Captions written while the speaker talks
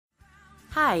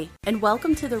Hi, and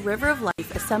welcome to the River of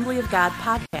Life Assembly of God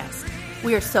podcast.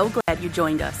 We are so glad you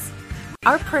joined us.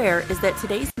 Our prayer is that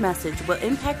today's message will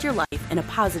impact your life in a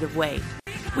positive way.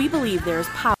 We believe there is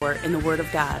power in the Word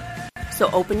of God. So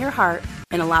open your heart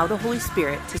and allow the Holy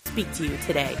Spirit to speak to you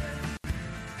today.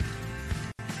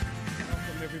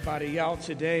 Welcome everybody out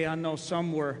today. I know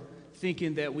some were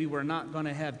thinking that we were not going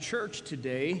to have church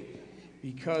today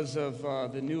because of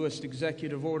the newest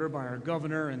executive order by our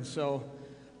governor, and so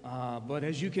but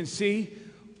as you can see,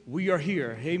 we are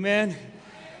here. Amen.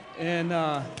 And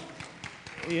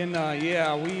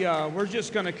we're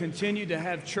just going to continue to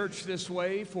have church this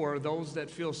way for those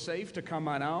that feel safe to come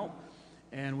on out.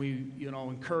 And we,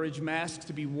 encourage masks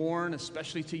to be worn,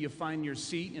 especially till you find your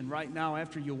seat. And right now,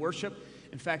 after you worship,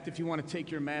 in fact, if you want to take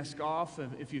your mask off,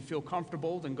 if you feel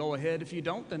comfortable, then go ahead. If you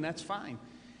don't, then that's fine.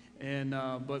 And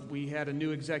but we had a new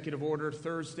executive order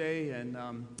Thursday, and it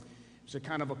was a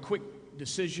kind of a quick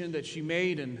decision that she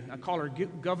made, and I call her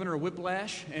Governor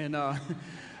Whiplash, and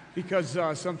because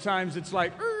sometimes it's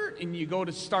like, and you go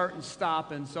to start and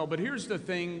stop, and so, but here's the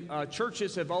thing,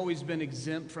 churches have always been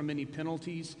exempt from any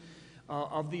penalties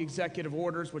of the executive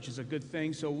orders, which is a good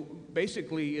thing. So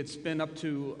basically, it's been up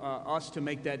to us to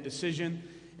make that decision,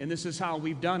 and this is how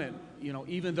we've done it.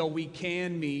 Even though we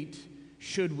can meet,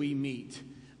 should we meet?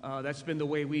 That's been the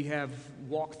way we have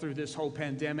walked through this whole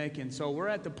pandemic, and so we're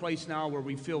at the place now where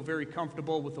we feel very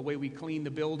comfortable with the way we clean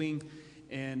the building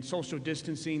and social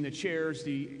distancing, the chairs,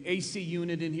 the AC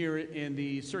unit in here, and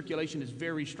the circulation is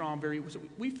very strong.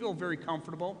 We feel very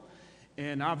comfortable,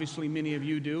 and obviously many of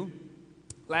you do.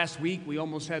 Last week, we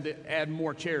almost had to add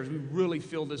more chairs. We really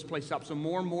filled this place up, so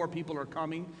more and more people are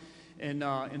coming. And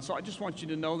so I just want you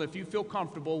to know that if you feel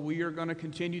comfortable, we are going to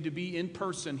continue to be in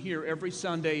person here every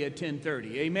Sunday at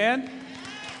 10:30. Amen?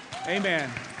 Amen.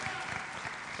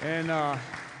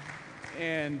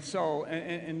 And so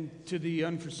to the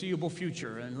unforeseeable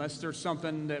future, unless there's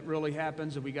something that really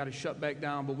happens and we got to shut back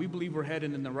down. But we believe we're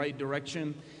heading in the right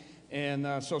direction.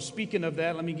 And so speaking of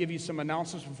that, let me give you some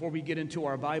announcements before we get into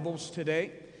our Bibles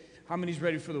today. How many's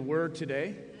ready for the Word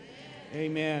today?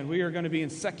 Amen. We are going to be in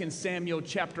 2 Samuel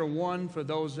chapter 1 for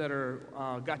those that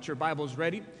are got your Bibles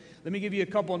ready. Let me give you a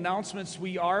couple announcements.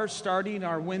 We are starting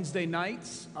our Wednesday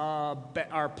nights.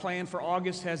 Our plan for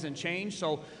August hasn't changed.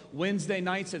 So Wednesday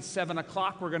nights at 7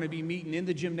 o'clock, we're going to be meeting in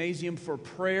the gymnasium for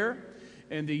prayer.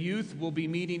 And the youth will be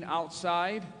meeting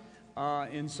outside.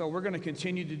 And so we're going to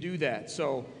continue to do that.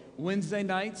 So Wednesday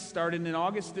nights, starting in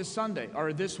August, this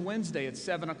Wednesday at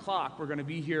 7 o'clock, we're going to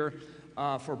be here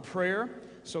for prayer.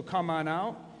 So come on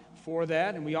out for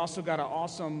that. And we also got an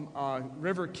awesome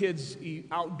River Kids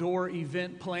outdoor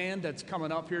event planned that's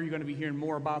coming up here. You're going to be hearing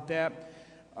more about that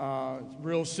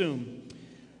real soon.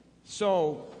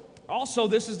 So also,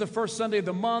 this is the first Sunday of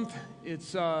the month.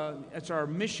 It's our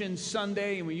Mission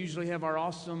Sunday, and we usually have our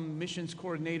awesome missions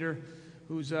coordinator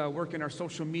who's working our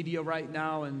social media right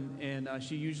now, and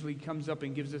she usually comes up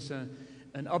and gives us an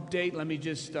update. Let me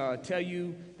just tell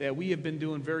you that we have been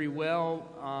doing very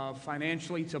well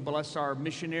financially to bless our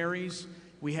missionaries.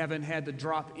 We haven't had to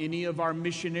drop any of our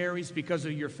missionaries because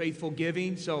of your faithful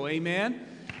giving, so amen.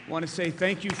 I want to say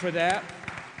thank you for that.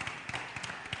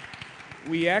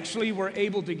 We actually were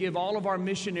able to give all of our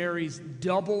missionaries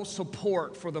double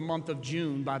support for the month of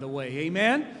June, by the way,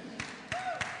 amen.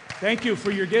 Thank you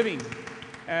for your giving.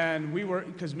 And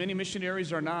because many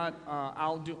missionaries are not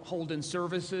out holding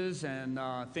services and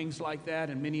things like that,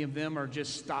 and many of them are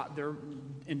just they're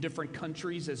in different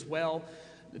countries as well,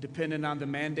 depending on the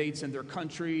mandates in their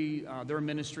country. Their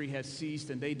ministry has ceased,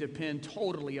 and they depend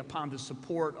totally upon the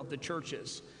support of the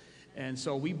churches. And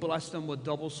so we blessed them with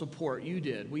double support. You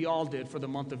did. We all did for the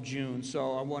month of June.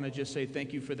 So I want to just say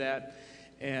thank you for that.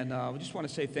 And we just want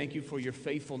to say thank you for your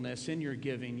faithfulness in your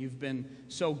giving. You've been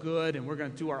so good, and we're going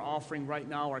to do our offering right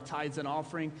now, our tithes and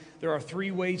offering. There are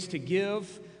 3 ways to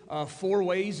give, 4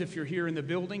 ways if you're here in the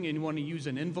building and you want to use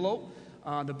an envelope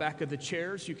on the back of the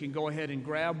chairs. You can go ahead and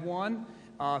grab one,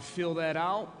 fill that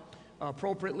out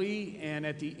appropriately, and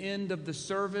at the end of the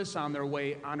service, on our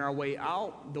way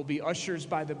out, there'll be ushers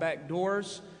by the back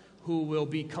doors who will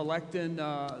be collecting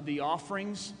the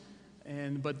offerings.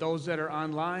 But those that are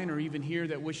online or even here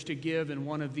that wish to give in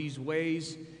one of these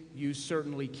ways, you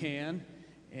certainly can.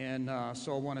 And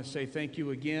so I want to say thank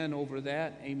you again over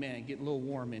that. Amen. Get a little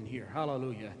warm in here.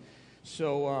 Hallelujah.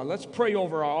 So let's pray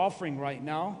over our offering right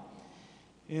now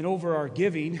and over our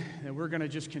giving. And we're going to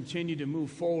just continue to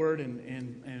move forward,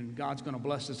 and God's going to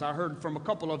bless us. I heard from a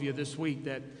couple of you this week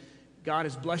that God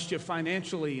has blessed you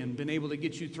financially and been able to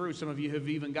get you through. Some of you have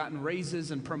even gotten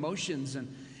raises and promotions,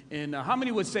 And how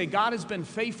many would say, God has been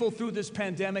faithful through this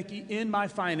pandemic in my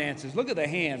finances? Look at the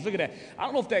hands. Look at that. I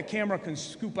don't know if that camera can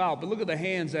scoop out, but look at the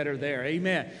hands that are there.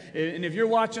 Amen. And if you're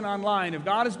watching online, if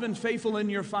God has been faithful in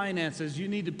your finances, you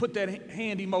need to put that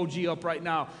hand emoji up right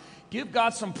now. Give God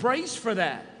some praise for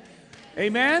that.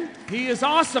 Amen. He is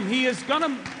awesome. He is going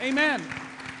to, amen.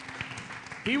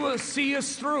 He will see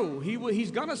us through.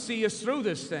 He's going to see us through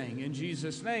this thing in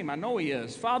Jesus' name. I know He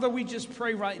is. Father, we just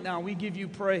pray right now. We give You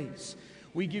praise.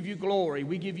 We give You glory.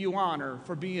 We give You honor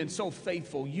for being so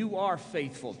faithful. You are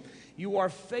faithful. You are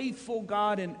faithful,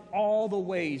 God, in all the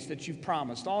ways that You've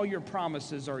promised. All Your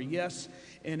promises are yes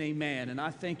and amen. And I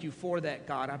thank You for that,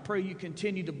 God. I pray You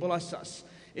continue to bless us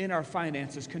in our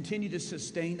finances. Continue to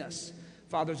sustain us.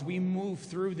 Father, as we move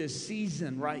through this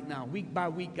season right now, week by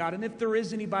week, God, and if there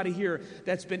is anybody here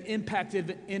that's been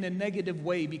impacted in a negative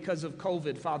way because of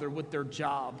COVID, Father, with their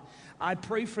job, I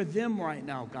pray for them right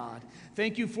now, God.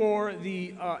 Thank You for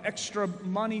the extra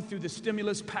money through the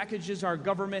stimulus packages our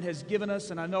government has given us,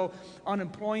 and I know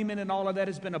unemployment and all of that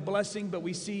has been a blessing, but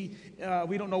we see,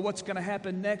 we don't know what's going to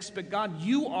happen next, but God,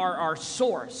 You are our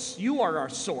source. You are our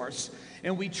source.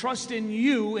 And we trust in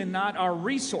You and not our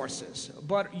resources,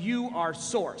 but You are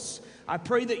source. I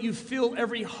pray that You fill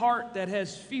every heart that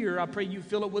has fear. I pray You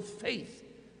fill it with faith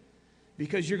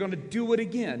because You're going to do it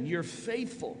again. You're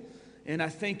faithful, and I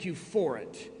thank You for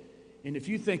it. And if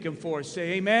you thank Him for it,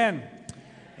 say amen.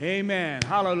 Amen.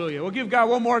 Hallelujah. We'll give God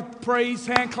one more praise,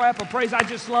 hand clap of praise. I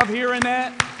just love hearing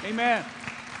that. Amen.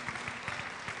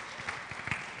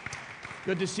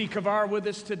 Good to see Kavar with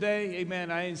us today. Amen.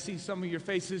 I didn't see some of your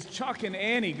faces. Chuck and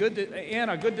Annie,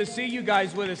 Anna, good to see you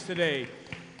guys with us today.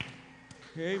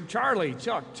 Hey, Charlie,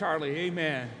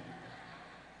 amen.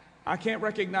 I can't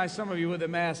recognize some of you with the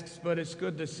masks, but it's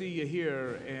good to see you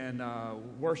here and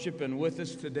worshiping with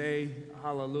us today.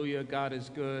 Hallelujah. God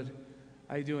is good.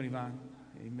 How you doing, Yvonne?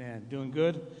 Amen. Doing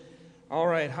good? All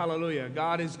right. Hallelujah.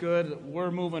 God is good.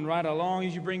 We're moving right along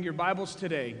as you bring your Bibles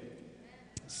today.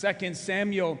 2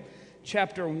 Samuel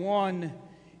Chapter 1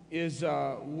 is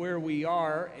where we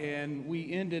are, and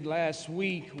we ended last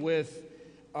week with,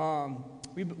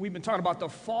 we've been talking about the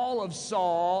fall of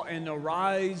Saul and the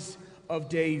rise of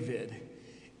David.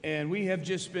 And we have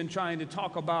just been trying to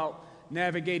talk about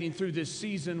navigating through this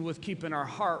season with keeping our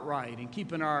heart right and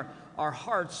keeping our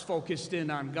hearts focused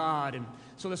in on God. And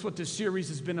so that's what this series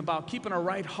has been about, keeping our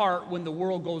right heart when the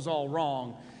world goes all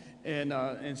wrong.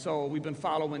 And so we've been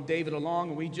following David along,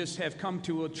 and we just have come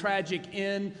to a tragic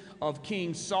end of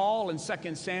King Saul in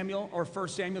 2 Samuel, or 1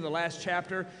 Samuel, the last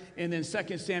chapter, and then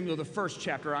 2 Samuel, the first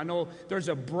chapter. I know there's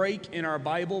a break in our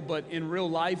Bible, but in real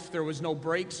life, there was no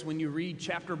breaks. When you read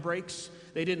chapter breaks,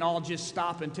 they didn't all just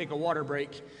stop and take a water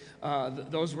break.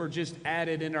 Those were just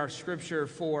added in our scripture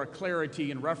for clarity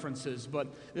and references,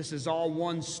 but this is all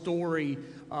one story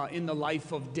in the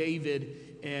life of David.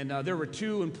 And there were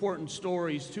two important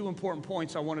stories, 2 important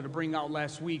points I wanted to bring out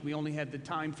last week. We only had the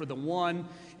time for the one,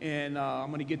 and I'm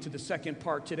going to get to the second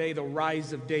part today, the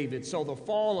rise of David. So the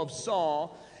fall of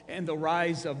Saul and the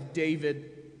rise of David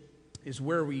is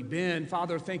where we've been.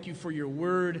 Father, thank You for Your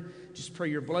word. Just pray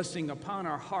Your blessing upon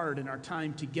our heart and our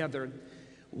time together.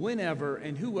 Whenever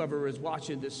and whoever is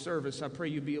watching this service, I pray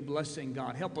You be a blessing,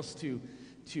 God. Help us to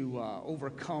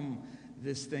overcome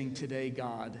this thing today,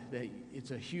 God, that it's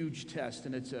a huge test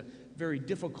and it's a very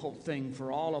difficult thing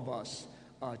for all of us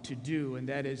to do, and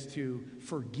that is to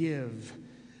forgive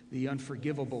the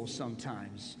unforgivable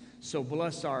sometimes. So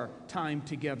bless our time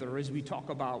together as we talk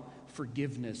about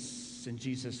forgiveness in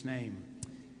Jesus' name.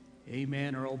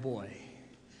 Amen, or oh boy.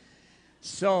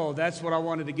 So that's what I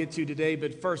wanted to get to today,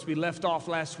 but first we left off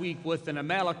last week with an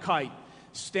Amalekite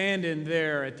standing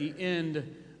there at the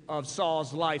end of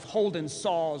Saul's life, holding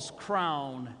Saul's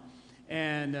crown.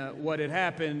 And what had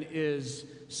happened is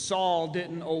Saul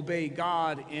didn't obey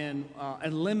God and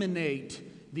eliminate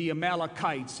the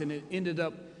Amalekites, and it ended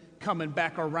up coming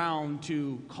back around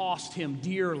to cost him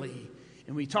dearly.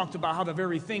 And we talked about how the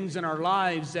very things in our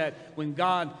lives that when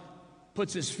God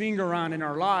puts His finger on in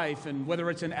our life, and whether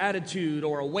it's an attitude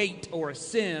or a weight or a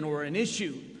sin or an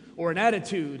issue or an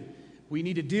attitude, we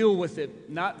need to deal with it,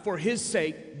 not for His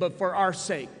sake, but for our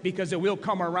sake, because it will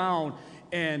come around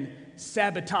and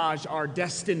sabotage our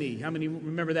destiny. How many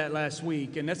remember that last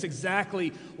week? And that's exactly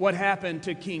what happened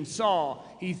to King Saul.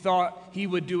 He thought he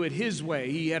would do it his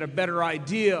way. He had a better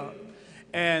idea,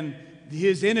 and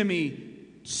his enemy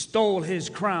stole his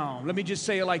crown. Let me just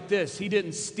say it like this. He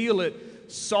didn't steal it.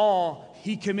 Saul,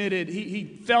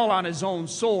 he fell on his own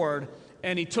sword,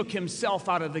 and he took himself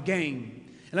out of the game.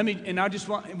 And I just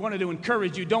wanted to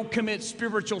encourage you, don't commit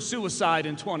spiritual suicide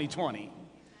in 2020.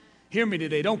 Hear me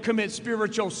today. Don't commit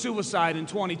spiritual suicide in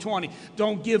 2020.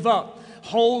 Don't give up.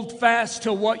 Hold fast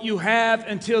to what you have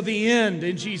until the end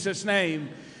in Jesus' name.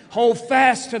 Hold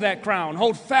fast to that crown.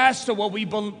 Hold fast to what we've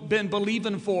been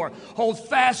believing for. Hold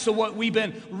fast to what we've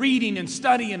been reading and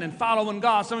studying and following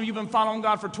God. Some of you have been following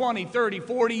God for 20, 30,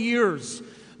 40 years.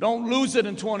 Don't lose it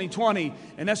in 2020.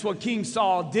 And that's what King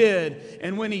Saul did.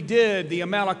 And when he did, the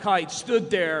Amalekite stood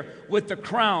there with the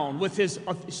crown,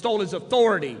 stole his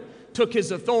authority, took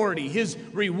his authority, his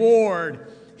reward,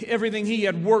 everything he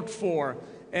had worked for,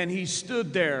 and he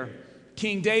stood there.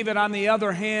 King David, on the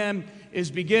other hand,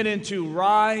 is beginning to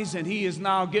rise, and he is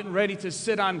now getting ready to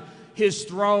sit on his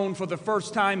throne for the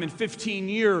first time in 15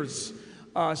 years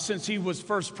since he was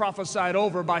first prophesied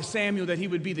over by Samuel that he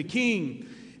would be the king.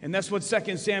 And that's what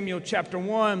 2 Samuel chapter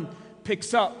 1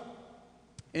 picks up.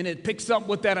 And it picks up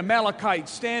with that Amalekite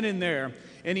standing there,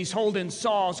 and he's holding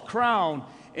Saul's crown,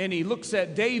 and he looks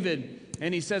at David,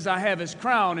 and he says, I have his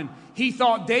crown. And he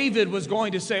thought David was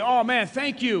going to say, oh man,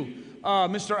 thank you,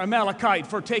 Mr. Amalekite,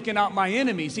 for taking out my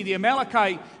enemies. See, the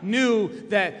Amalekite knew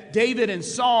that David and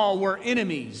Saul were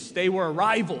enemies. They were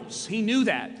rivals. He knew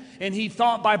that. And he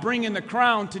thought by bringing the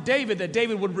crown to David that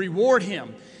David would reward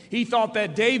him. He thought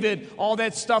that David, all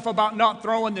that stuff about not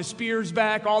throwing the spears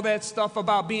back, all that stuff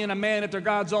about being a man after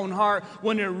God's own heart,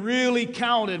 when it really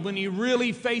counted, when he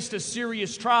really faced a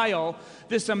serious trial,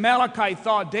 this Amalekite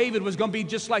thought David was going to be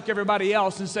just like everybody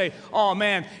else and say, oh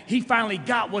man, he finally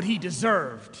got what he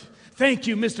deserved. Thank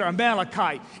you, Mr.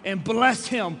 Amalekite, and bless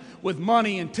him with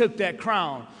money and took that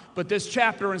crown. But this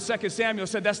chapter in 2 Samuel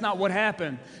said that's not what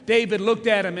happened. David looked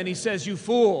at him and he says, you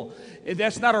fool.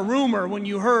 That's not a rumor when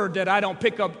you heard that I don't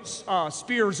pick up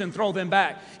spears and throw them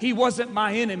back. He wasn't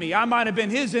my enemy. I might have been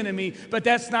his enemy, but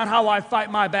that's not how I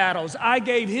fight my battles. I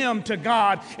gave him to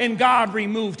God, and God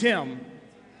removed him.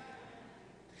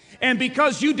 And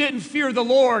because you didn't fear the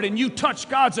Lord and you touched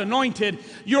God's anointed,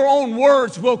 your own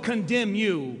words will condemn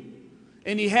you.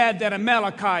 And he had that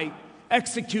Amalekite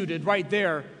executed right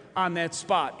there on that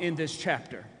spot in this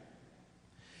chapter.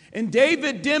 And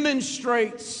David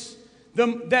demonstrates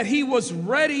that he was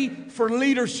ready for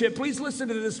leadership. Please listen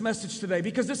to this message today,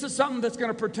 because this is something that's going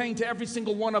to pertain to every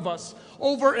single one of us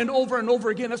over and over and over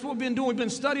again. That's what we've been doing. We've been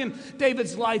studying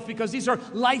David's life because these are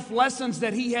life lessons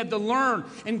that he had to learn.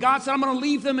 And God said, I'm going to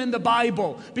leave them in the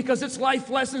Bible because it's life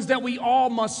lessons that we all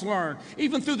must learn.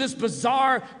 Even through this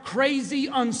bizarre, crazy,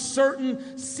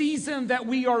 uncertain season that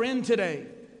we are in today.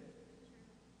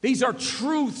 These are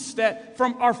truths that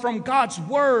are from God's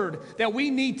Word that we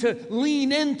need to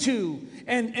lean into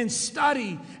and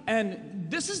study. And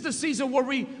this is the season where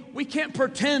we can't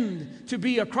pretend to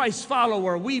be a Christ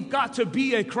follower. We've got to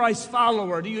be a Christ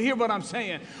follower. Do you hear what I'm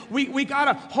saying? We got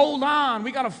to hold on.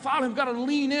 We got to follow Him. We've got to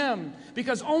lean in.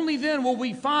 Because only then will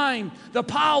we find the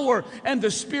power and the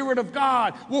Spirit of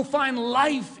God. We'll find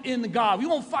life in God. We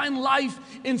won't find life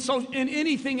in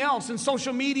anything else, in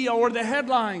social media or the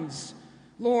headlines.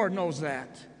 Lord knows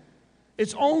that.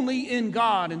 It's only in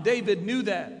God, and David knew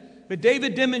that. But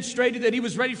David demonstrated that he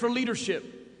was ready for leadership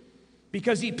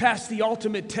because he passed the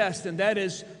ultimate test, and that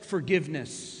is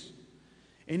forgiveness.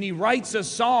 And he writes a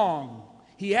song.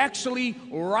 He actually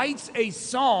writes a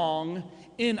song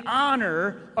in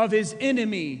honor of his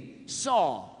enemy,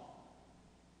 Saul.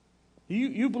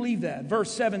 You believe that?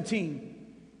 Verse 17.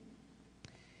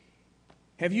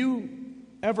 Have you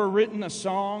ever written a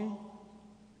song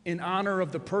in honor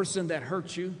of the person that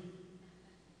hurt you?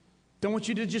 Don't want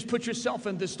you to just put yourself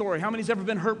in this story. How many's ever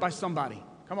been hurt by somebody?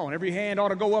 Come on, every hand ought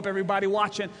to go up. Everybody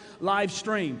watching live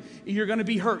stream. You're going to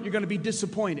be hurt. You're going to be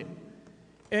disappointed.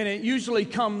 And it usually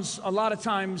comes a lot of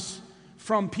times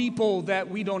from people that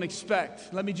we don't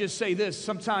expect. Let me just say this.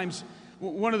 Sometimes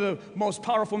one of the most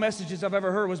powerful messages I've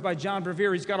ever heard was by John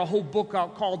Bevere. He's got a whole book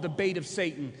out called The Bait of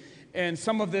Satan. And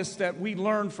some of this that we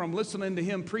learned from listening to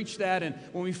him preach that, and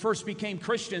when we first became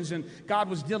Christians and God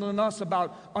was dealing with us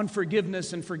about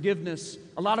unforgiveness and forgiveness,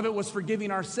 a lot of it was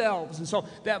forgiving ourselves. And so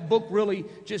that book really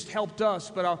just helped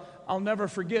us. But I'll never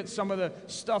forget some of the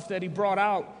stuff that he brought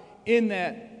out in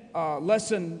that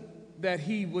lesson that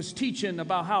he was teaching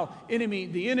about how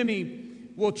the enemy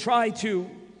will try to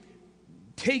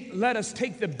let us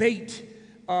take the bait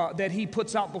that he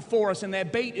puts out before us, and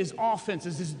that bait is offense,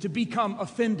 is to become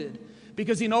offended,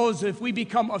 because he knows if we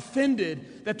become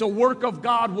offended that the work of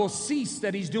God will cease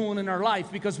that he's doing in our life,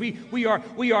 because we are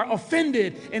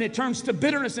offended, and it turns to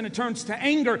bitterness and it turns to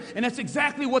anger. And that's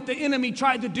exactly what the enemy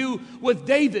tried to do with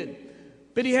David.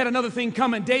 But he had another thing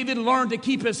coming. David learned to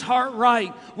keep his heart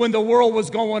right when the world was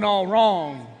going all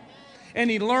wrong. And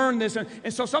he learned this.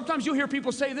 And so sometimes you'll hear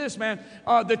people say this, man,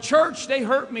 the church, they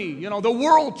hurt me. You know, the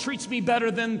world treats me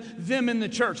better than them in the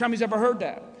church. How many's ever heard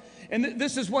that? And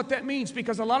this is what that means,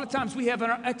 because a lot of times we have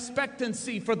an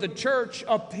expectancy for the church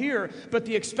up here, but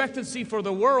the expectancy for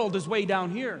the world is way down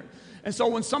here. And so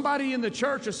when somebody in the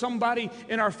church or somebody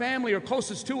in our family or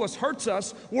closest to us hurts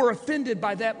us, we're offended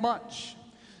by that much.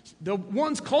 The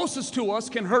ones closest to us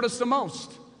can hurt us the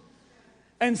most.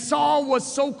 And Saul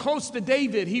was so close to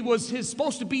David. He was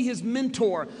supposed to be his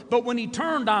mentor. But when he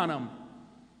turned on him,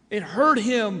 it hurt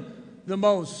him the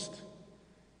most.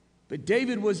 But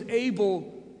David was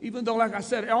able, even though, like I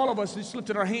said, all of us just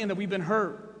lifted our hand that we've been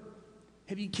hurt.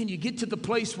 Can you get to the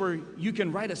place where you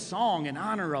can write a song in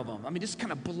honor of him? I mean, this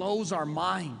kind of blows our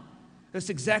mind. That's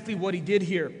exactly what he did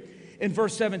here. In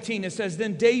verse 17, it says,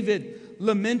 then David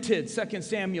lamented, 2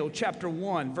 Samuel chapter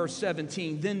 1, verse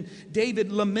 17. Then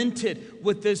David lamented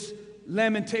with this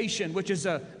lamentation, which is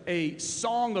a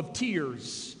song of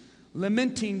tears.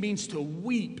 Lamenting means to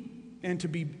weep and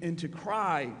to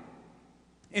cry.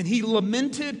 And he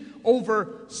lamented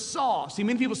over Saul. See,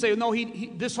 many people say, no,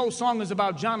 this whole song is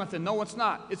about Jonathan. No, it's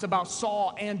not. It's about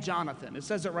Saul and Jonathan. It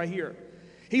says it right here.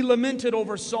 He lamented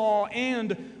over Saul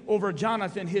and over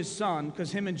Jonathan, his son,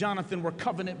 because him and Jonathan were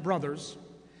covenant brothers.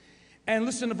 And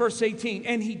listen to verse 18.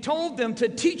 And he told them to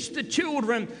teach the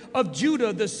children of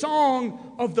Judah the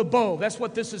song of the bow. That's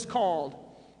what this is called.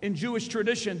 In Jewish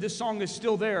tradition, this song is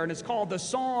still there, and it's called the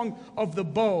song of the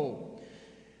bow.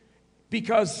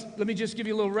 Because, let me just give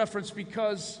you a little reference,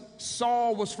 because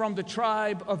Saul was from the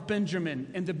tribe of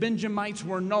Benjamin, and the Benjamites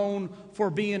were known for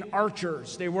being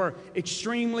archers. They were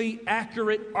extremely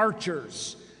accurate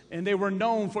archers, and they were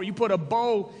known for, you put a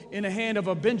bow in the hand of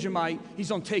a Benjamite, he's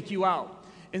going to take you out.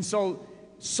 And so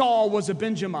Saul was a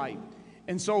Benjamite.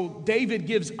 And so David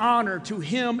gives honor to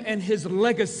him and his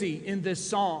legacy in this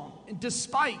song, and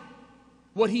despite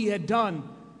what he had done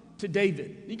to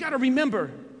David. You got to remember,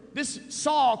 this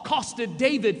Saul costed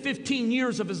David 15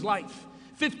 years of his life.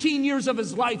 15 years of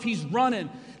his life he's running,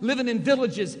 living in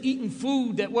villages, eating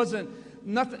food that wasn't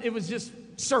nothing. It was just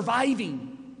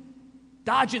surviving,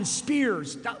 dodging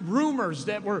spears, rumors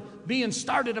that were being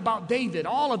started about David.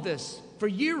 All of this for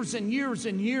years and years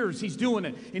and years he's doing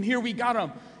it. And here we got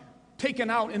him taken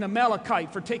out in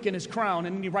Amalekite for taking his crown.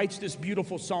 And he writes this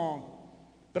beautiful song.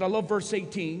 But I love verse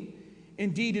 18.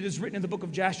 Indeed, it is written in the book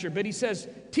of Jasher, but he says,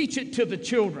 teach it to the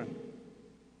children.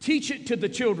 Teach it to the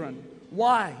children.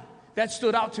 Why? That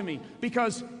stood out to me.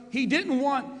 Because he didn't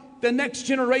want the next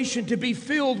generation to be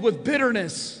filled with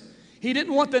bitterness. He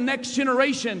didn't want the next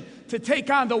generation to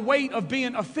take on the weight of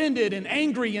being offended and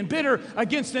angry and bitter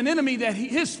against an enemy that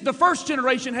the first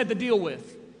generation had to deal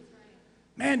with.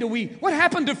 Man, what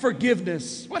happened to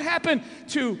forgiveness? What happened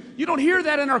to, you don't hear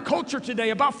that in our culture today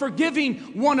about forgiving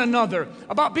one another,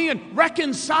 about being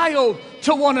reconciled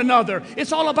to one another.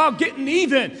 It's all about getting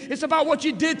even. It's about what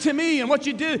you did to me and what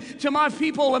you did to my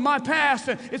people in my past.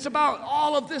 And it's about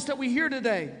all of this that we hear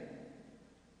today.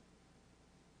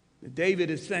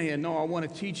 David is saying, no, I want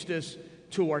to teach this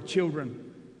to our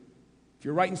children. If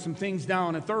you're writing some things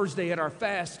down on Thursday at our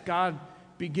fast, God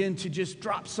begin to just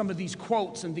drop some of these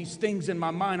quotes and these things in my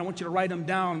mind. I want you to write them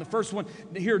down. The first one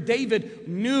here, David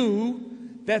knew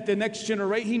that the next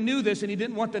generation, he knew this, and he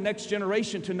didn't want the next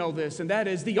generation to know this, and that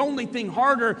is the only thing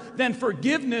harder than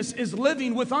forgiveness is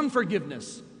living with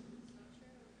unforgiveness.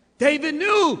 David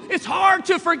knew it's hard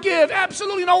to forgive.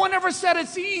 Absolutely. No one ever said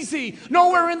it's easy.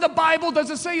 Nowhere in the Bible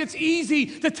does it say it's easy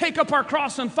to take up our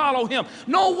cross and follow him.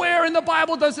 Nowhere in the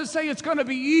Bible does it say it's going to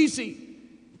be easy.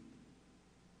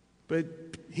 But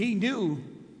he knew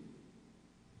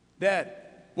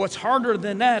that what's harder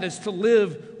than that is to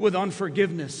live with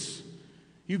unforgiveness.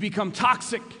 You become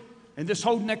toxic, and this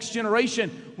whole next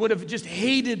generation would have just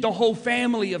hated the whole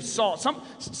family of Saul.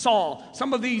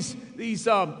 Some of these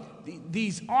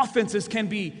offenses can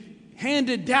be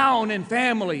handed down in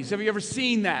families. Have you ever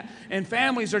seen that? And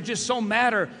families are just so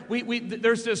mad.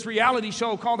 There's this reality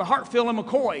show called The Hartfield and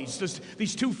McCoys.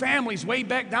 These two families way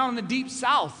back down in the deep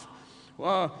South.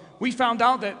 We found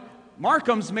out that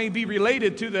Markhams may be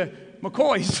related to the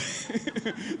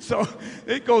McCoys. So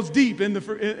it goes deep in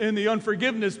the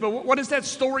unforgiveness. But what is that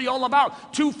story all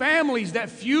about? Two families that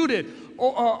feuded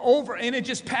over, and it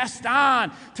just passed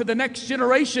on to the next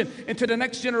generation and to the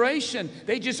next generation.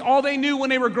 All they knew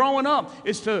when they were growing up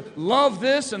is to love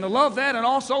this and to love that and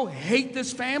also hate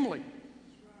this family.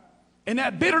 And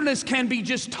that bitterness can be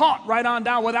just taught right on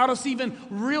down without us even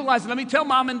realizing. Let me tell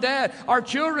mom and dad, our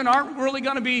children aren't really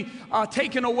going to be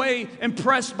taken away,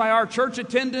 impressed by our church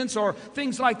attendance or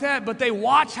things like that, but they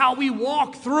watch how we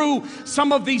walk through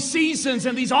some of these seasons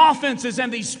and these offenses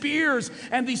and these spears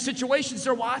and these situations.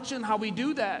 They're watching how we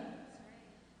do that.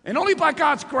 And only by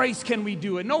God's grace can we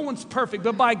do it. No one's perfect,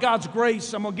 but by God's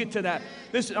grace, I'm going to get to that.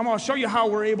 I'm going to show you how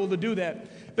we're able to do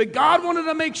that. But God wanted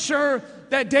to make sure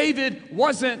that David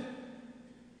wasn't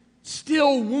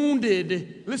still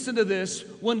wounded, listen to this,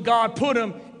 when God put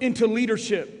him into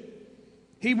leadership.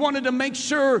 He wanted to make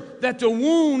sure that the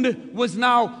wound was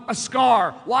now a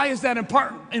scar. Why is that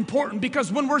important?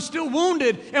 Because when we're still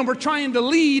wounded and we're trying to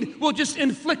lead, we'll just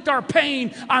inflict our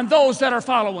pain on those that are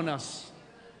following us.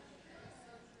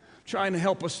 Trying to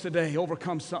help us today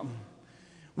overcome something.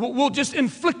 We'll just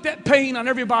inflict that pain on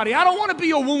everybody. I don't want to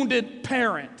be a wounded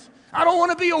parent. I don't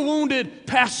want to be a wounded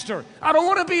pastor. I don't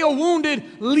want to be a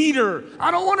wounded leader. I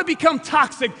don't want to become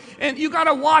toxic. And you got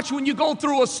to watch when you go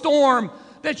through a storm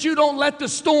that you don't let the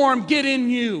storm get in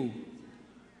you.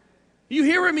 You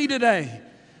hearing me today?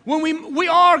 When we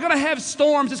are going to have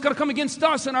storms, it's going to come against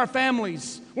us and our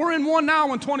families. We're in one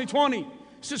now in 2020.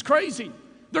 It's just crazy.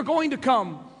 They're going to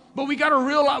come. But we got to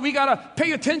realize, we got to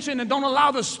pay attention and don't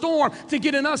allow the storm to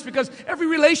get in us, because every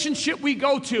relationship we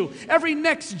go to, every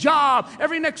next job,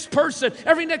 every next person,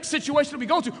 every next situation that we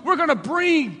go to, we're going to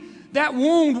bring that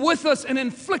wound with us and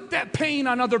inflict that pain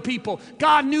on other people.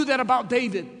 God knew that about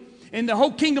David. And the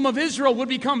whole kingdom of Israel would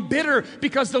become bitter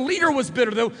because the leader was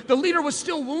bitter. The leader was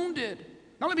still wounded.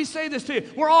 Now let me say this to you.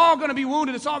 We're all going to be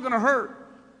wounded. It's all going to hurt.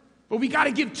 But we got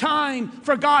to give time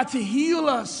for God to heal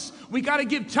us. We got to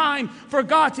give time for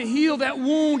God to heal that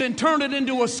wound and turn it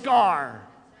into a scar.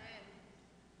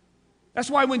 That's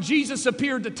why when Jesus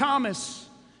appeared to Thomas,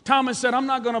 Thomas said, I'm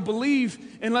not going to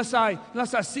believe unless I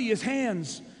see his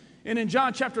hands. And in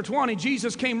John chapter 20,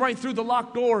 Jesus came right through the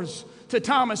locked doors to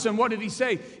Thomas, and what did he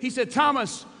say? He said,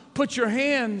 Thomas, put your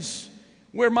hands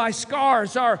where my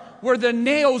scars are, where the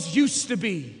nails used to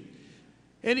be.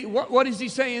 And what is he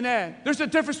saying there? There's a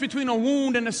difference between a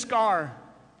wound and a scar.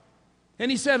 And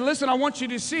he said, listen, I want you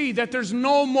to see that there's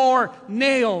no more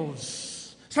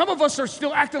nails. Some of us are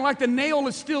still acting like the nail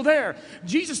is still there.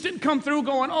 Jesus didn't come through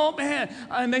going, oh man.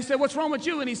 And they said, what's wrong with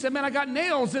you? And he said, man, I got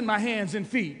nails in my hands and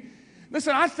feet.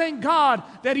 Listen, I thank God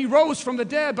that he rose from the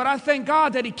dead, but I thank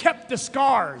God that he kept the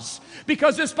scars.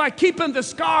 Because it's by keeping the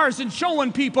scars and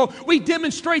showing people, we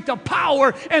demonstrate the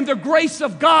power and the grace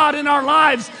of God in our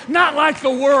lives, not like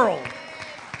the world.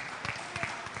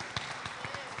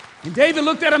 And David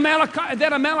looked at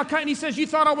that Amalekite and he says, you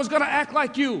thought I was going to act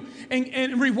like you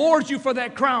and reward you for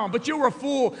that crown, but you were a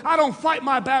fool. I don't fight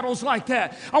my battles like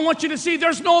that. I want you to see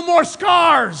there's no more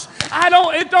scars.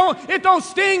 It don't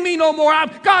sting me no more.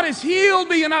 God has healed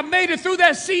me and I've made it through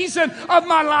that season of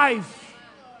my life.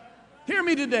 Hear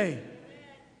me today.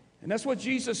 And that's what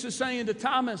Jesus is saying to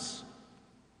Thomas.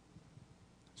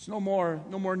 It's no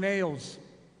more nails.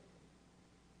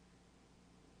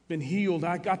 Been healed.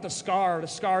 I got the scar. The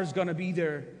scar's going to be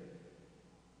there.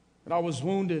 But I was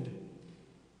wounded.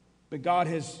 But God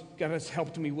has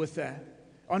helped me with that.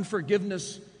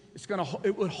 Unforgiveness,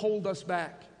 it would hold us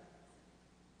back.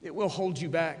 It will hold you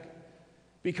back.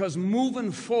 Because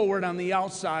moving forward on the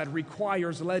outside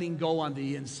requires letting go on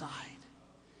the inside.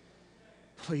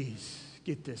 Please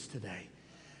get this today.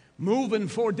 Moving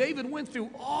forward. David went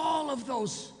through all of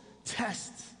those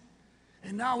tests.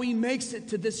 And now he makes it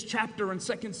to this chapter in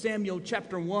 2 Samuel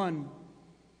chapter 1.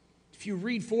 If you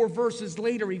read 4 verses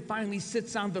later, he finally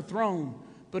sits on the throne.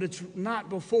 But it's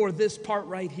not before this part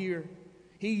right here.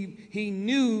 He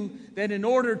knew that in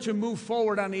order to move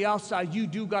forward on the outside, you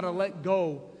do got to let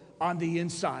go on the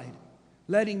inside.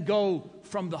 Letting go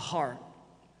from the heart.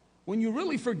 When you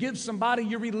really forgive somebody,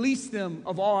 you release them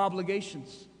of all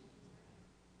obligations.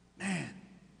 Man,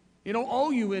 they don't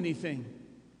owe you anything.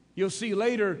 You'll see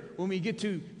later when we get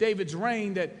to David's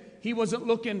reign that he wasn't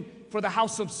looking for the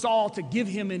house of Saul to give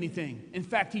him anything. In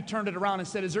fact, he turned it around and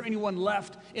said, is there anyone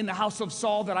left in the house of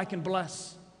Saul that I can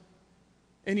bless?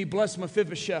 And he blessed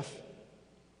Mephibosheth.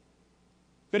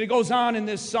 But it goes on in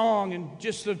this song, and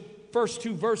just the first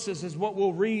 2 verses is what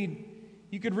we'll read.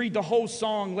 You could read the whole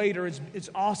song later. It's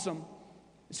awesome.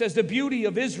 It says, the beauty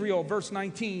of Israel, verse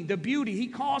 19. The beauty, he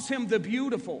calls him the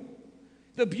beautiful.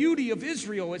 The beauty of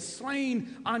Israel is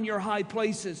slain on your high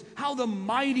places. How the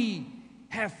mighty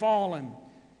have fallen.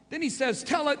 Then he says,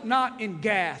 tell it not in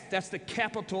Gath. That's the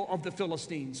capital of the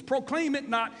Philistines. Proclaim it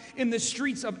not in the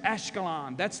streets of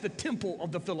Ashkelon. That's the temple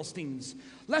of the Philistines.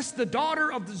 Lest the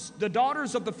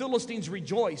daughters of the Philistines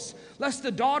rejoice. Lest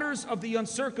the daughters of the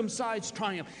uncircumcised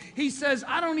triumph. He says,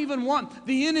 I don't even want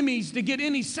the enemies to get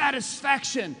any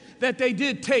satisfaction that they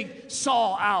did take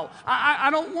Saul out. I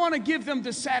don't want to give them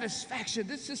the satisfaction.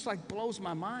 This just like blows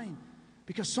my mind.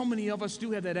 Because so many of us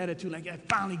do have that attitude, like I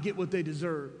finally get what they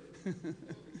deserve.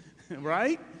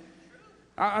 Right?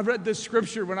 I read this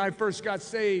scripture when I first got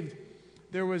saved.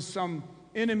 There was some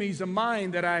enemies of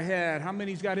mine that I had. How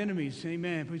many's got enemies?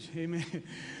 Amen. Amen.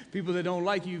 People that don't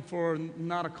like you for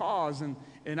not a cause.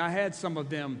 And I had some of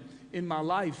them in my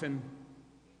life. And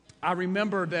I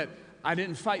remember that I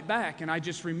didn't fight back. And I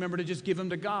just remember to just give them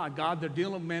to God. God, they're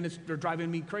dealing, man, they're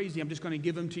driving me crazy. I'm just going to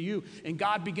give them to you. And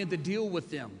God began to deal with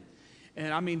them.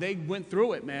 And I mean, they went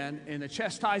through it, man. And the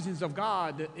chastisements of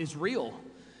God is real.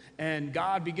 And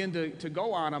God began to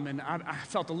go on them. And I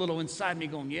felt a little inside me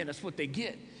going, yeah, that's what they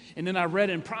get. And then I read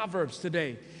in Proverbs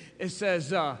today, it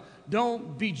says,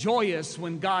 don't be joyous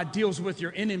when God deals with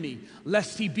your enemy,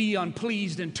 lest he be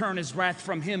unpleased and turn his wrath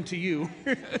from him to you.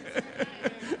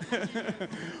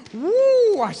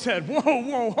 Woo! I said,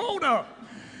 whoa, hold up.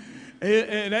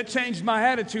 And that changed my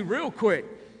attitude real quick.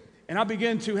 And I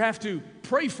began to have to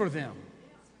pray for them.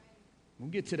 We'll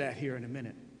get to that here in a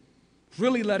minute.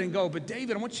 Really letting go. But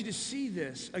David, I want you to see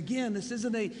this. Again, this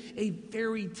isn't a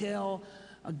fairy tale,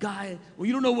 a guy, well,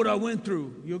 you don't know what I went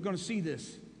through. You're going to see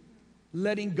this.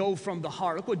 Letting go from the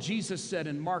heart. Look what Jesus said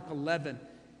in Mark 11.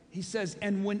 He says,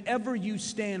 and whenever you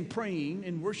stand praying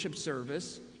in worship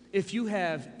service, if you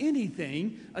have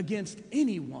anything against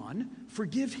anyone,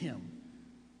 forgive him.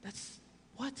 That's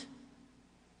what?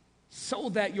 So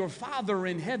that your Father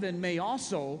in heaven may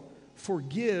also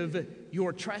forgive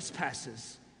your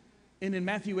trespasses. And in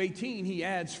Matthew 18, he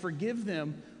adds, forgive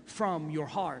them from your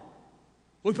heart.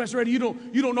 Well, Pastor Eddie, you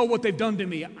don't know what they've done to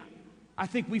me. I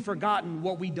think we've forgotten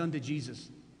what we've done to Jesus.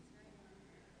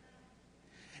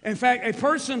 In fact, a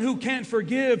person who can't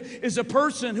forgive is a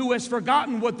person who has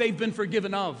forgotten what they've been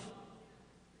forgiven of.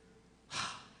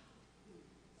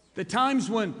 The times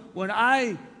when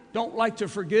I don't like to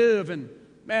forgive, and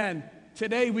man,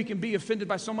 today we can be offended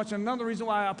by so much. And another reason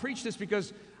why I preach this,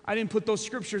 because I didn't put those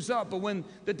scriptures up, but when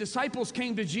the disciples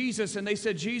came to Jesus and they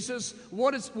said, Jesus,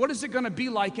 what is it going to be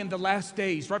like in the last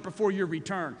days, right before your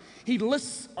return? He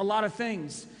lists a lot of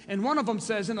things. And one of them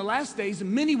says, in the last days,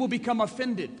 many will become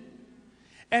offended.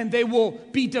 And they will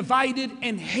be divided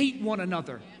and hate one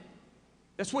another.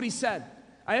 That's what he said.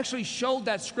 I actually showed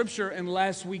that scripture in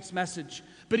last week's message.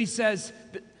 But he says,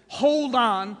 hold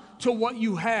on to what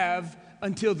you have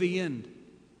until the end.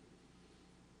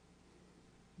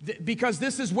 Because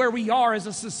this is where we are as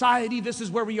a society, this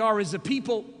is where we are as a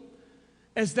people,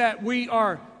 is that we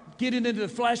are getting into the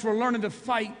flesh, we're learning to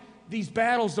fight these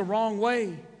battles the wrong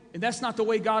way. And that's not the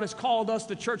way God has called us,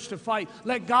 the church, to fight.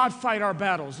 Let God fight our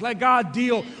battles. Let God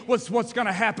deal with what's going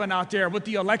to happen out there with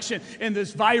the election and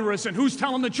this virus and who's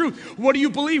telling the truth. What do you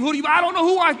believe? I don't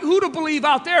know who to believe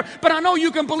out there, but I know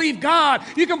you can believe God.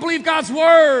 You can believe God's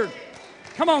word.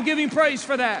 Come on, give him praise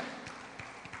for that.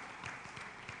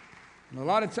 And a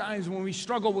lot of times when we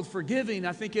struggle with forgiving,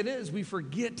 I think it is, we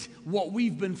forget what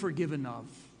we've been forgiven of.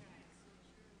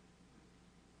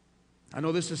 I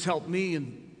know this has helped me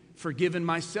in forgiving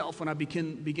myself when I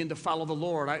begin to follow the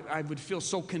Lord. I would feel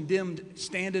so condemned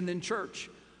standing in church.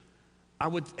 I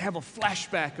would have a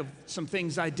flashback of some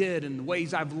things I did and the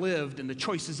ways I've lived and the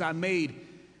choices I made.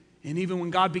 And even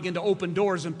when God began to open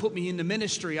doors and put me into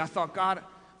ministry, I thought, God,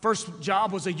 first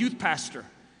job was a youth pastor.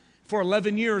 For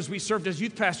 11 years, we served as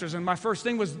youth pastors, and my first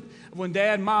thing was when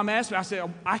Dad and Mom asked me, I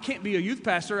said, I can't be a youth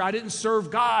pastor. I didn't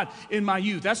serve God in my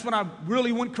youth. That's when I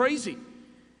really went crazy.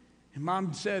 And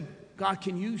Mom said, God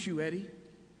can use you, Eddie.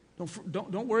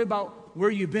 Don't worry about where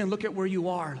you've been. Look at where you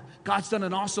are. God's done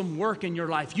an awesome work in your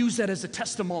life. Use that as a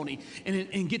testimony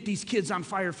and get these kids on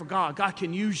fire for God. God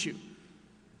can use you.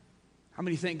 How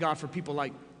many thank God for people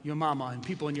like your mama and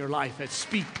people in your life that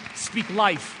speak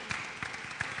life?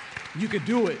 You could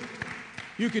do it.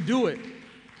 You could do it.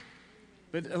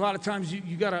 But a lot of times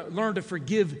you got to learn to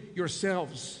forgive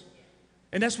yourselves.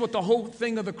 And that's what the whole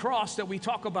thing of the cross that we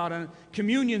talk about. And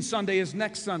Communion Sunday is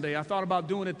next Sunday. I thought about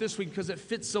doing it this week because it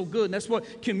fits so good. And that's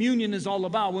what communion is all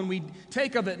about when we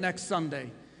take of it next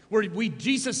Sunday. Where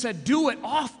Jesus said, do it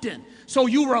often. So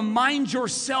you remind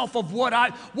yourself of what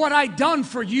I done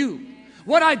for you.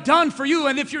 What I've done for you.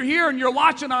 And if you're here and you're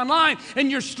watching online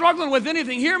and you're struggling with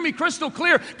anything, hear me crystal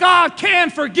clear. God can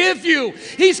forgive you.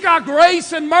 He's got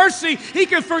grace and mercy. He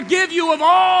can forgive you of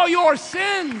all your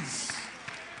sins.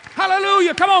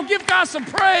 Hallelujah. Come on, give God some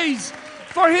praise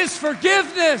for his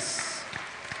forgiveness.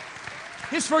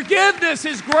 His forgiveness,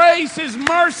 his grace, his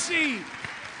mercy.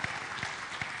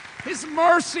 His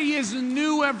mercy is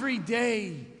new every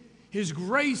day. His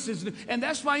grace is new. And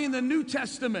that's why in the New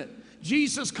Testament,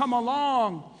 Jesus come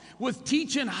along with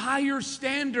teaching higher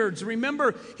standards.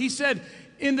 Remember, he said,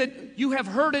 you have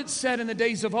heard it said in the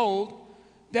days of old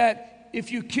that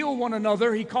if you kill one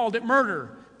another, he called it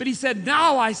murder. But he said,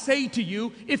 now I say to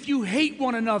you, if you hate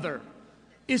one another,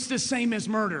 it's the same as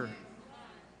murder.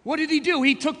 What did he do?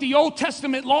 He took the Old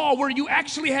Testament law where you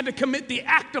actually had to commit the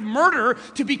act of murder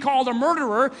to be called a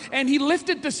murderer, and he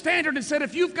lifted the standard and said,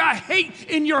 if you've got hate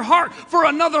in your heart for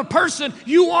another person,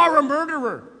 you are a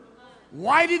murderer.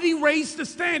 Why did he raise the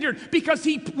standard? Because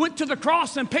he went to the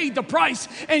cross and paid the price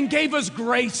and gave us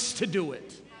grace to do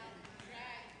it.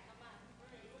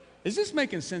 Is this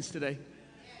making sense today?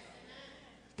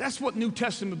 That's what New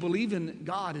Testament believing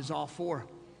God is all for,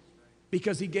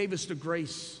 because he gave us the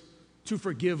grace to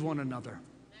forgive one another.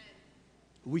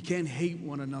 We can't hate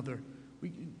one another.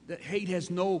 That hate has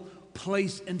no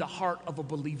place in the heart of a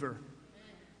believer.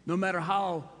 No matter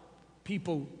how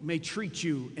people may treat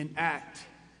you and act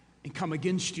and come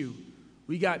against you.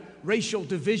 We got racial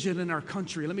division in our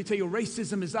country. Let me tell you,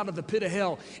 racism is out of the pit of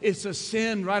hell. It's a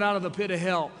sin right out of the pit of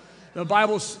hell. The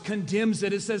Bible condemns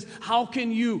it. It says, how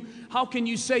can you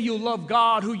say you love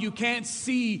God who you can't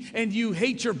see, and you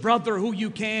hate your brother who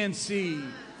you can see?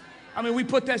 I mean, we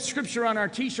put that scripture on our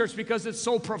t-shirts because it's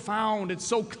so profound, it's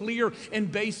so clear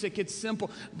and basic, it's simple.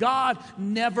 God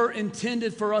never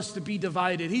intended for us to be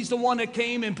divided. He's the one that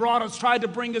came and brought us, tried to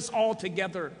bring us all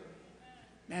together.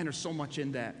 Man, there's so much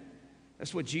in that.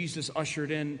 That's what Jesus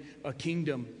ushered in, a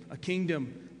kingdom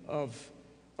of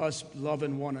us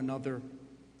loving one another.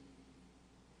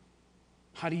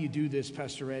 How do you do this,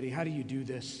 Pastor Eddie? How do you do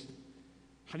this?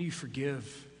 How do you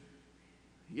forgive?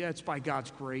 Yeah, it's by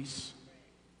God's grace.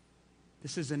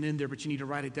 This isn't in there, but you need to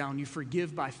write it down. You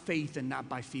forgive by faith and not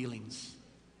by feelings.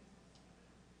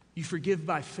 You forgive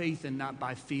by faith and not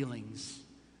by feelings.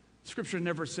 Scripture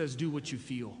never says do what you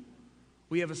feel.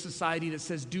 We have a society that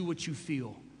says do what you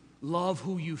feel. Love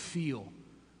who you feel.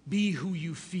 Be who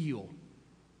you feel.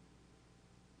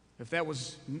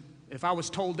 If I was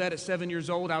told that at 7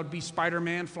 years old, I would be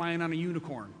Spider-Man flying on a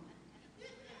unicorn.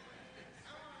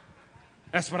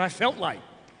 That's what I felt like.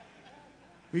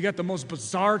 We got the most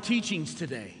bizarre teachings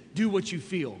today. Do what you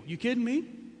feel. You kidding me?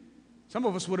 Some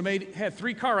of us would have had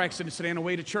 3 car accidents today on the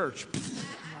way to church.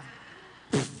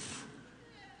 You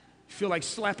feel like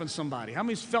slapping somebody. How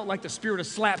many felt like the spirit of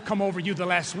slap come over you the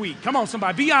last week? Come on,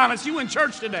 somebody. Be honest. You in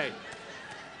church today.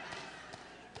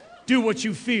 Do what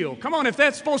you feel. Come on, if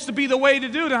that's supposed to be the way to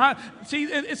do it. See,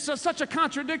 it's such a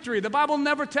contradictory. The Bible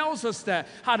never tells us that,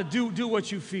 how to do what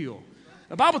you feel.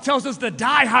 The Bible tells us to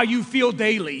die how you feel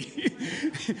daily.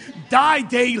 Die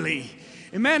daily.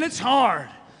 And man, it's hard.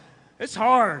 It's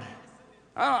hard.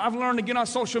 I've learned to get on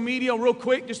social media real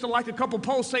quick, just to like a couple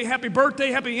posts, say happy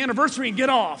birthday, happy anniversary, and get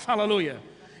off. Hallelujah.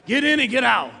 Get in and get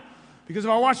out. Because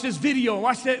if I watch this video,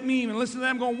 watch that meme, and listen to that,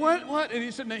 I'm going, what? And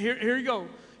he's sitting there, here you go.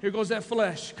 Here goes that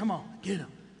flesh. Come on, get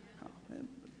him. Oh,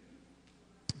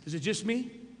 is it just me?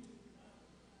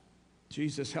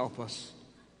 Jesus, help us.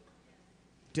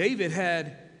 David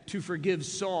had to forgive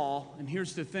Saul, and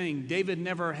here's the thing. David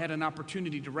never had an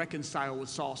opportunity to reconcile with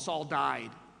Saul. Saul died.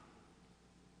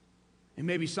 And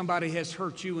maybe somebody has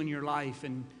hurt you in your life,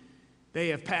 and they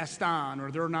have passed on, or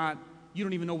you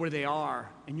don't even know where they are,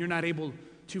 and you're not able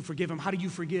to forgive them. How do you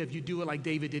forgive? You do it like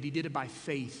David did. He did it by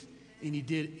faith, and he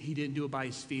didn't do it by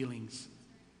his feelings.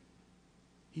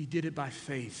 He did it by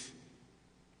faith.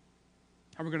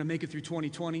 How are we going to make it through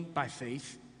 2020? By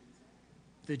faith.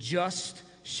 The just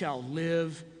shall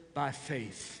live by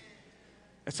faith.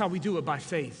 That's how we do it, by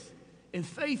faith. And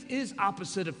faith is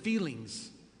opposite of feelings.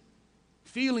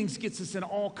 Feelings gets us in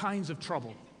all kinds of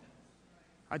trouble.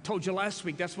 I told you last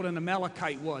week that's what an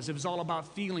Amalekite was. It was all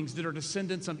about feelings that are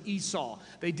descendants of Esau.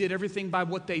 They did everything by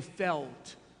what they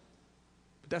felt.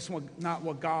 But that's not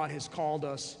what God has called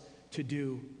us to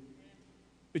do.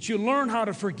 But you learn how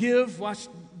to forgive. Watch,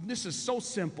 this is so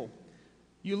simple.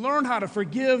 You learn how to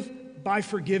forgive by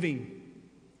forgiving.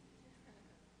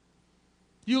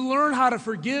 You learn how to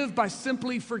forgive by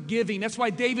simply forgiving. That's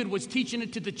why David was teaching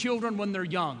it to the children when they're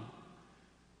young.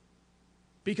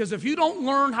 Because if you don't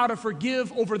learn how to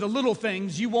forgive over the little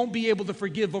things, you won't be able to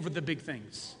forgive over the big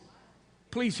things.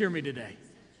 Please hear me today.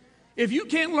 If you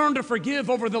can't learn to forgive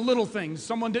over the little things,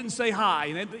 someone didn't say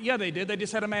hi. Yeah, they did. They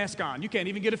just had a mask on. You can't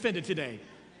even get offended today.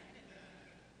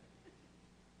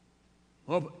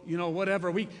 Well,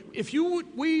 whatever. If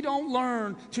we don't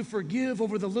learn to forgive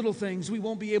over the little things, we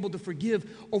won't be able to forgive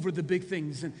over the big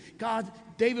things. And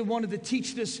David wanted to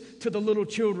teach this to the little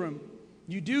children.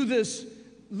 You do this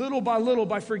little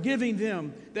by forgiving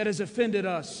them that has offended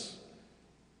us.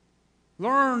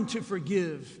 Learn to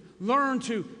forgive. Learn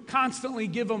to constantly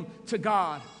give them to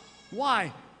God.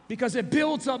 Why? Because it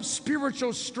builds up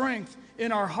spiritual strength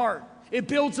in our heart. It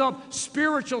builds up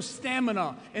spiritual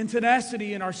stamina and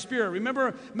tenacity in our spirit.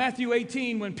 Remember Matthew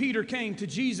 18 when Peter came to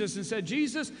Jesus and said,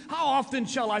 Jesus, how often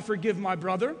shall I forgive my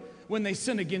brother when they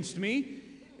sin against me?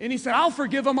 And he said, I'll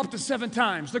forgive him up to 7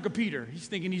 times. Look at Peter. He's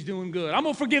thinking he's doing good. I'm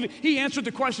going to forgive him. He answered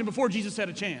the question before Jesus had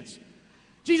a chance.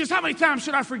 Jesus, how many times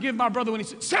should I forgive my brother? When he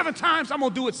said, 7 times, I'm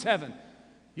going to do it 7.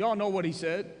 Y'all know what he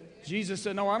said. Jesus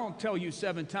said, no, I don't tell you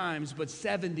 7 times, but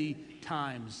 70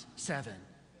 times 7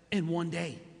 in one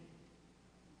day.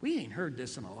 We ain't heard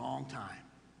this in a long time.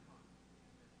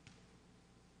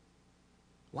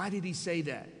 Why did he say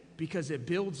that? Because it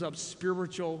builds up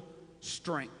spiritual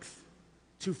strength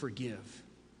to forgive.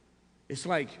 It's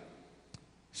like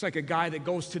a guy that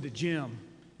goes to the gym.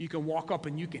 You can walk up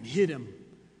and you can hit him.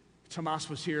 If Tomas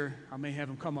was here, I may have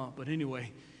him come up, but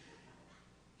anyway,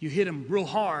 you hit him real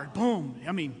hard, boom.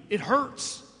 I mean, it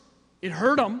hurts. It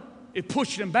hurt him. It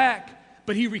pushed him back,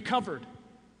 but he recovered.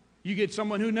 You get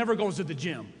someone who never goes to the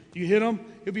gym. You hit him,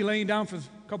 he'll be laying down for a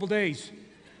couple days.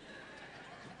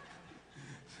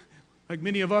 Like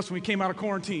many of us when we came out of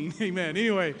quarantine. Amen.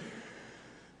 Anyway,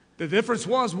 the difference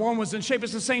was one was in shape.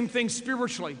 It's the same thing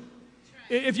spiritually.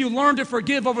 If you learn to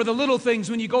forgive over the little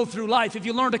things when you go through life, if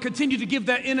you learn to continue to give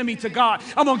that enemy to God,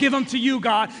 I'm going to give them to you,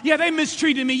 God. Yeah, they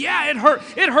mistreated me. Yeah, it hurt.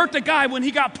 It hurt the guy when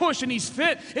he got pushed and he's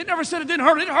fit. It never said it didn't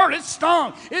hurt. It hurt. It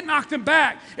stung. It knocked him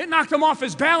back. It knocked him off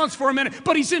his balance for a minute.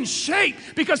 But he's in shape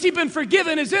because he's been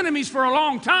forgiving his enemies for a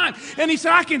long time. And he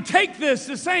said, I can take this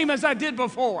the same as I did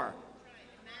before.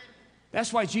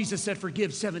 That's why Jesus said,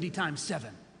 forgive 70 times 7.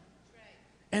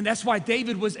 And that's why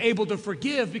David was able to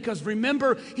forgive, because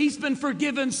remember, he's been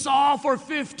forgiving Saul for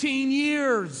 15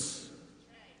 years.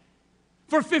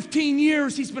 For 15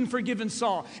 years, he's been forgiving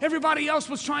Saul. Everybody else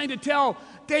was trying to tell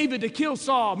David to kill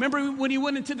Saul. Remember when he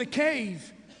went into the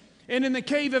cave? And in the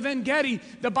cave of En-Gedi,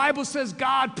 the Bible says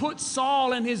God put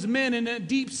Saul and his men in a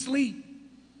deep sleep.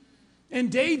 And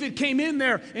David came in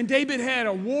there, and David had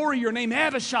a warrior named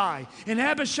Abishai. And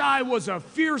Abishai was a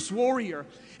fierce warrior.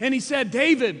 And he said,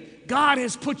 David, God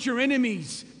has put your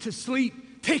enemies to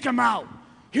sleep. Take them out.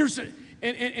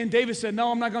 And David said,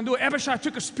 no, I'm not going to do it. Abishai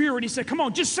took a spear and he said, come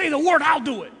on, just say the word, I'll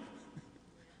do it.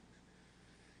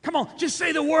 Come on, just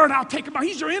say the word, I'll take him out.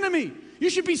 He's your enemy. You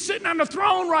should be sitting on the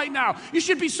throne right now. You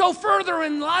should be so further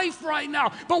in life right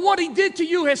now. But what he did to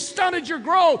you has stunted your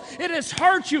growth. It has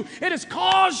hurt you. It has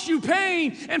caused you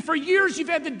pain. And for years you've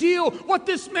had to deal with what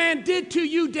this man did to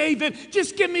you, David.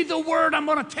 Just give me the word, I'm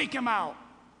going to take him out.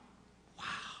 Wow.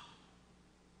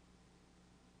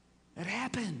 That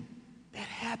happened. That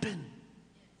happened.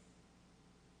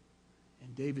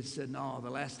 And David said, no, the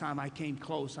last time I came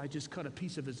close, I just cut a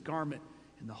piece of his garment,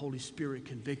 and the Holy Spirit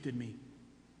convicted me.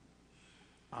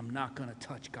 I'm not going to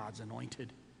touch God's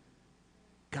anointed.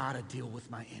 Got to deal with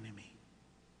my enemy.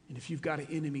 And if you've got an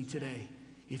enemy today,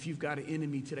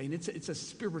 and it's a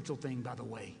spiritual thing, by the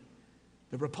way.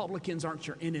 The Republicans aren't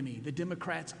your enemy. The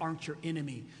Democrats aren't your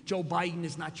enemy. Joe Biden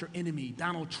is not your enemy.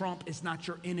 Donald Trump is not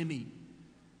your enemy.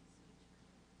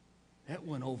 That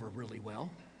went over really well.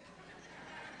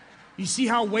 You see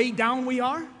how weighed down we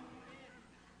are?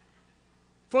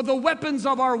 For the weapons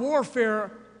of our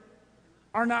warfare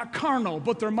are not carnal,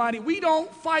 but they're mighty. We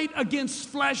don't fight against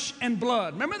flesh and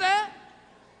blood. Remember that?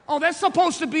 Oh, that's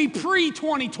supposed to be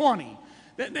pre-2020.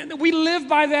 We live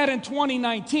by that in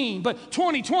 2019. But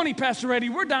 2020, Pastor Eddie,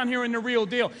 we're down here in the real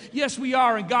deal. Yes, we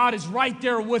are, and God is right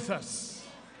there with us.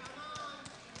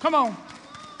 Come on.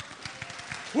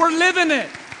 We're living it.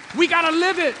 We got to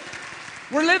live it.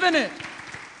 We're living it.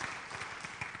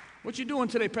 What you doing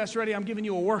today, Pastor Eddie? I'm giving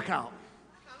you a workout.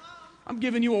 I'm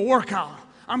giving you a workout.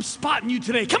 I'm spotting you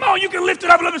today. Come on, you can lift it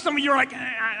up a little bit. Some of you are like,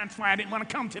 that's why I didn't want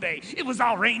to come today. It was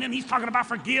all raining. He's talking about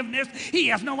forgiveness. He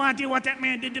has no idea what that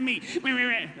man did to me.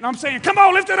 And I'm saying, come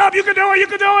on, lift it up. You can do it. You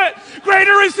can do it.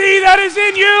 Greater is he that is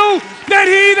in you than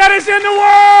he that is in the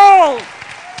world.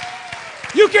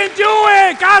 You can do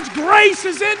it. God's grace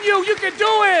is in you. You can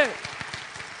do it.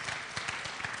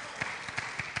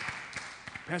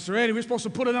 Pastor Eddie, we're supposed to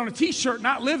put it on a t-shirt,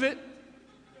 not live it.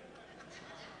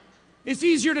 It's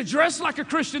easier to dress like a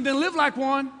Christian than live like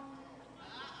one.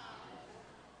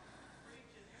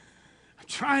 I'm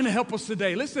trying to help us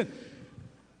today. Listen,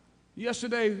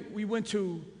 yesterday we went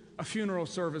to a funeral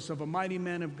service of a mighty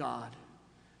man of God,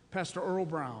 Pastor Earl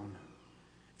Brown.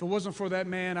 If it wasn't for that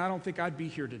man, I don't think I'd be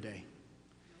here today.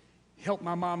 Help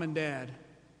my mom and dad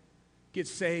get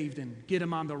saved and get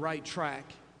them on the right track.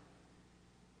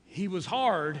 He was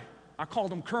hard. I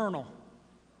called him Colonel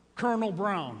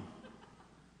Brown.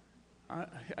 I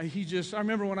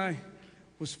remember when I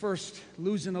was first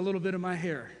losing a little bit of my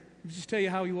hair. Let me just tell you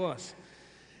how he was.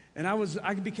 And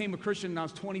I became a Christian when I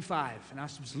was 25, and I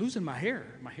was losing my hair.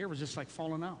 My hair was just like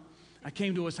falling out. I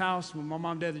came to his house with my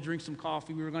mom and dad to drink some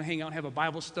coffee. We were going to hang out and have a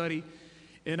Bible study.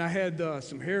 And I had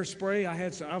some hairspray.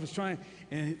 I was trying,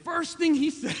 and first thing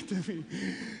he said to me,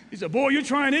 he said, boy, you're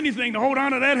trying anything to hold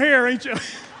on to that hair, ain't you?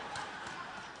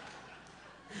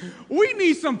 We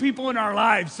need some people in our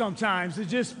lives sometimes to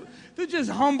just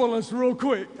humble us real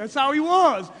quick. That's how he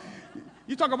was.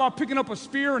 You talk about picking up a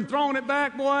spear and throwing it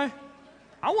back, boy.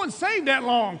 I wasn't saved that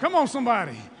long. Come on,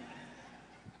 somebody.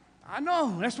 I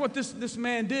know. That's what this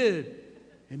man did.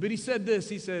 But he said this.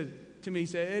 He said to me, he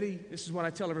said, Eddie, this is what I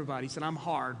tell everybody. He said, I'm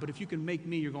hard, but if you can make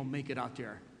me, you're going to make it out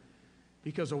there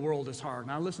because the world is hard.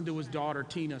 And I listened to his daughter,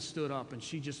 Tina, stood up, and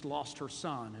she just lost her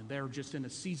son, and they're just in a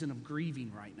season of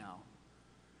grieving right now.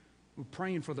 We're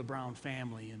praying for the Brown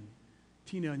family, and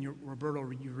Tina and Roberto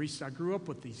Urisa, I grew up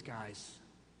with these guys.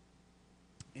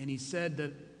 And he said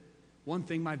that one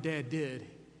thing my dad did,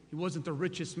 he wasn't the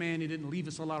richest man, he didn't leave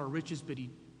us a lot of riches, but he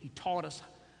taught us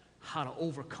how to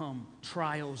overcome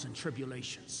trials and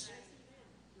tribulations.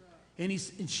 And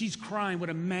she's crying with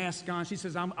a mask on. She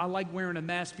says, I like wearing a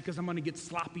mask because I'm going to get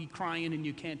sloppy crying and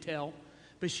you can't tell.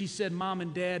 But she said, Mom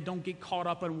and Dad, don't get caught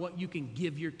up on what you can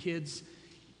give your kids,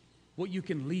 what you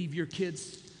can leave your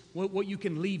kids, what you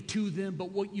can leave to them,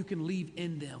 but what you can leave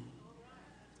in them.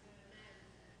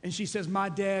 And she says, my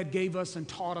dad gave us and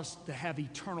taught us to have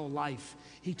eternal life.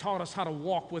 He taught us how to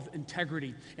walk with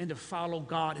integrity and to follow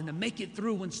God and to make it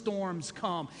through when storms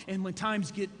come and when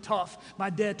times get tough.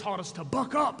 My dad taught us to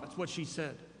buck up. That's what she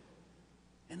said.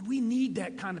 And we need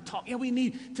that kind of talk. Yeah, we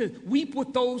need to weep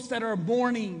with those that are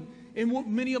mourning. And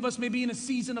many of us may be in a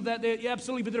season of that. Yeah,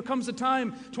 absolutely. But there comes a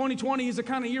time, 2020 is the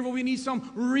kind of year where we need some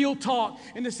real talk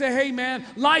and to say, hey, man,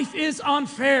 life is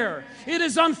unfair. It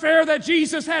is unfair that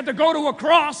Jesus had to go to a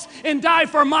cross and die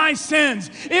for my sins.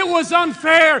 It was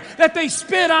unfair that they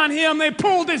spit on him. They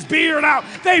pulled his beard out.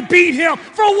 They beat him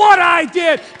for what I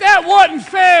did. That wasn't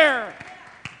fair.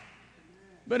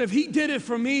 But if he did it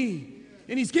for me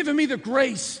and he's given me the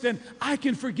grace, then I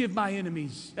can forgive my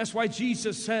enemies. That's why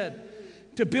Jesus said,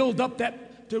 to build up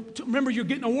that, to remember you're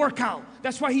getting a workout.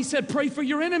 That's why he said, pray for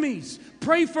your enemies.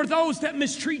 Pray for those that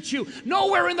mistreat you.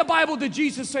 Nowhere in the Bible did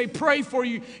Jesus say, pray for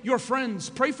your friends.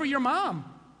 Pray for your mom.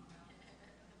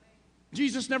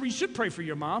 Jesus never, you should pray for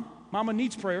your mom. Mama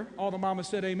needs prayer. All the mamas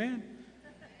said amen.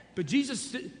 But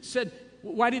Jesus said,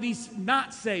 why did he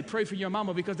not say pray for your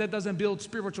mama? Because that doesn't build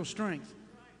spiritual strength.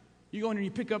 You go in and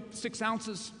you pick up 6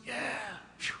 ounces. Yeah.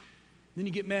 Then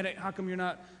you get mad at how come you're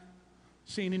not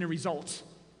seeing any results.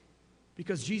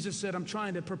 Because Jesus said, I'm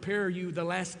trying to prepare you, the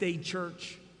last day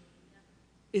church,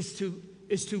 is to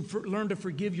learn to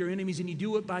forgive your enemies, and you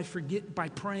do it by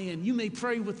praying. You may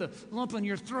pray with a lump in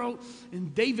your throat,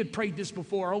 and David prayed this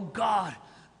before, oh God,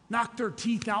 knock their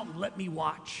teeth out and let me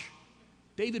watch.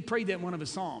 David prayed that in one of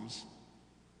his Psalms.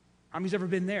 How many's ever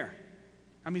been there?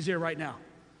 How many's there right now?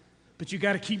 But you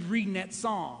got to keep reading that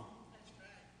psalm.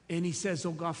 And he says,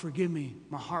 oh God, forgive me,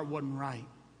 my heart wasn't right.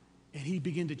 And he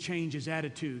began to change his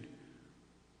attitude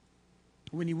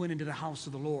when he went into the house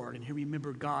of the Lord and he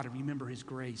remembered God and remembered his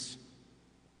grace.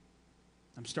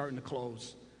 I'm starting to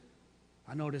close.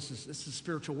 I know this is a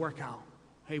spiritual workout.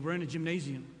 Hey, we're in a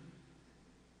gymnasium.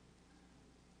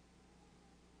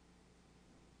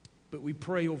 But we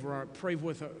pray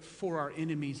for our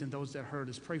enemies and those that hurt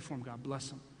us. Pray for them, God bless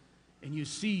them. And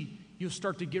you'll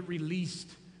start to get released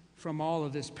from all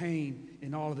of this pain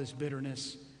and all of this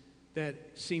bitterness that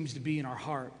seems to be in our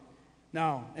heart.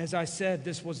 Now, as I said,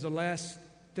 this was the last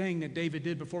thing that David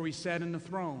did before he sat in the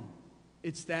throne.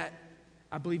 It's that,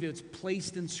 I believe it's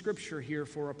placed in Scripture here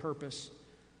for a purpose.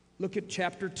 Look at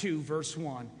chapter 2, verse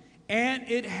 1. And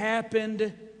it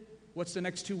happened, what's the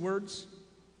next 2 words?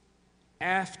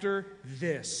 After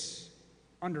this.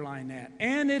 Underline that.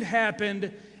 And it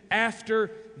happened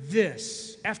after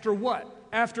this. After what?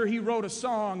 After he wrote a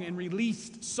song and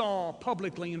released Saul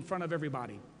publicly in front of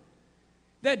everybody.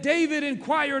 That David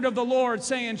inquired of the Lord,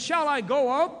 saying, shall I go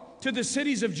up to the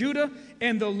cities of Judah?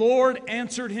 And the Lord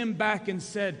answered him back and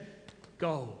said,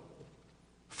 go.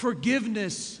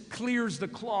 Forgiveness clears the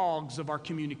clogs of our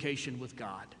communication with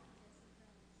God.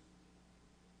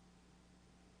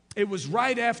 It was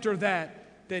right after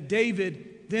that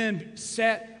David then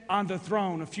sat on the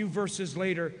throne. A few verses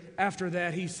later, after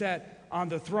that, he sat on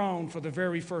the throne for the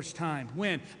very first time.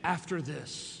 When? After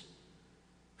this.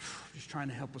 Just trying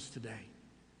to help us today.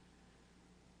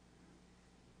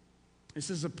 This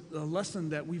is a lesson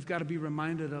that we've got to be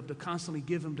reminded of, to constantly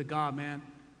give them to God, man.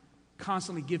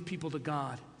 Constantly give people to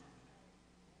God.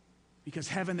 Because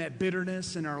having that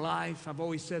bitterness in our life, I've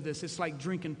always said this, it's like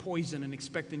drinking poison and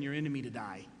expecting your enemy to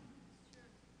die.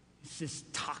 It's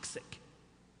just toxic.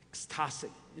 It's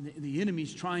toxic. And the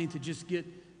enemy's trying to just get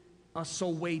us so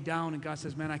weighed down, and God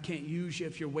says, man, I can't use you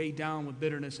if you're weighed down with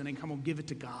bitterness, and then come on, give it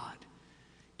to God.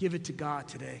 Give it to God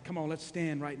today. Come on, let's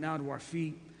stand right now to our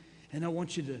feet. And I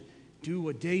want you to do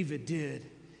what David did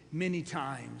many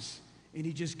times. And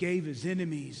he just gave his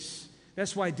enemies.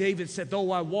 That's why David said,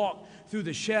 though I walk through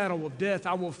the shadow of death,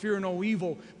 I will fear no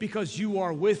evil because you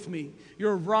are with me.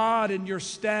 Your rod and your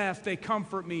staff, they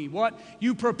comfort me. What?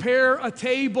 You prepare a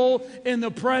table in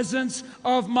the presence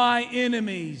of my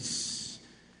enemies.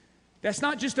 That's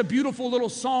not just a beautiful little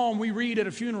psalm we read at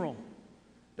a funeral.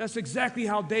 That's exactly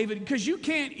how David, because you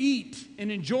can't eat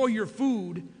and enjoy your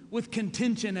food with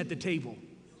contention at the table.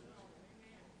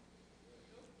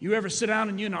 You ever sit down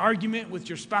and you're in an argument with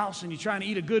your spouse and you're trying to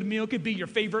eat a good meal? It could be your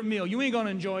favorite meal. You ain't going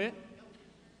to enjoy it.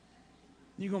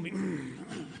 You're going to be,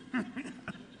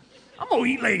 I'm going to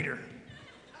eat later.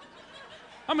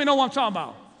 How many know what I'm talking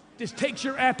about? Just takes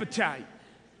your appetite.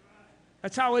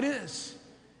 That's how it is.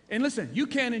 And listen, you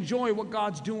can't enjoy what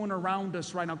God's doing around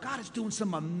us right now. God is doing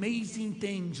some amazing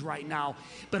things right now.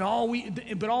 But all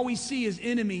we see is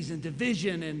enemies and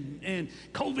division and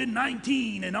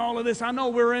COVID-19 and all of this. I know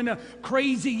we're in a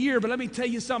crazy year, but let me tell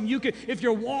you something. If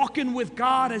you're walking with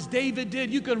God as David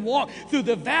did, you can walk through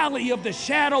the valley of the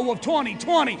shadow of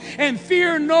 2020 and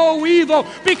fear no evil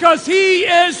because He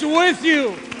is with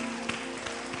you.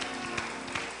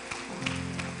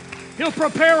 He'll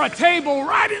prepare a table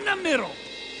right in the middle.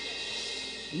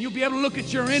 And you'll be able to look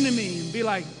at your enemy and be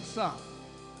like, what's up?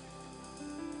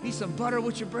 Need some butter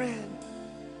with your bread.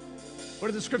 What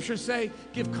does the scripture say?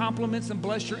 Give compliments and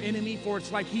bless your enemy, for it's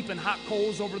like heaping hot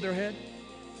coals over their head.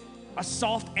 A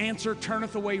soft answer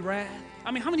turneth away wrath.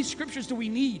 I mean, how many scriptures do we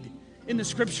need in the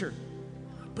scripture?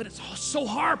 But it's so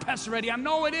hard, Pastor Eddie. I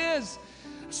know it is.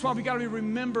 That's why we got to be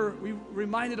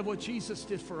reminded of what Jesus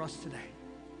did for us today.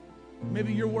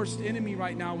 Maybe your worst enemy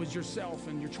right now is yourself,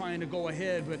 and you're trying to go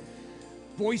ahead, but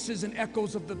voices and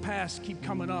echoes of the past keep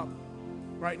coming up.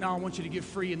 Right now, I want you to get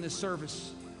free in this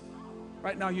service.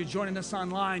 Right now, you're joining us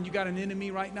online. You got an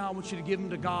enemy right now. I want you to give him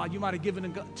to God. You might have given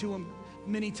it to him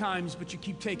many times, but you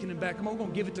keep taking him back. Come on, we're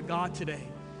going to give it to God today.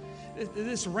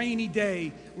 This rainy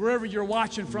day, wherever you're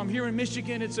watching from, here in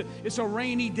Michigan, it's a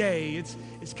rainy day.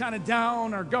 It's kind of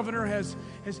down. Our governor has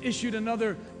issued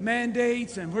another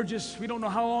mandates, and we don't know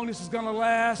how long this is going to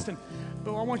last.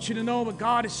 But I want you to know that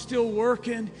God is still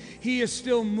working. He is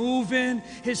still moving.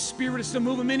 His Spirit is still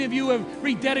moving. Many of you have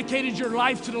rededicated your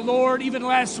life to the Lord. Even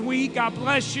last week, God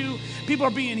bless you. People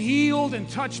are being healed and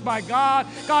touched by God.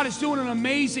 God is doing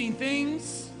amazing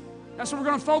things. That's what we're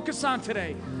going to focus on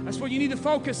today. That's what you need to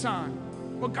focus on,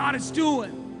 what God is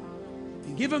doing.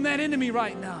 And give him that enemy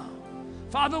right now.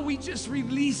 Father, we just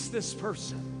release this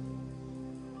person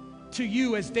to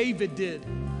you as David did.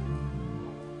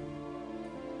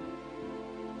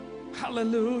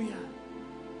 Hallelujah.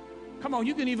 Come on,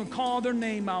 you can even call their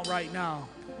name out right now.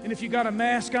 And if you got a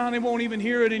mask on, they won't even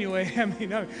hear it anyway. I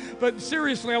mean, but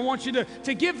seriously, I want you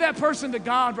to give that person to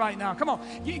God right now. Come on,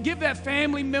 give that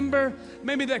family member,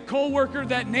 maybe that coworker,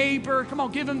 that neighbor. Come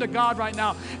on, give him to God right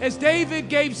now. As David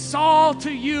gave Saul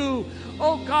to you,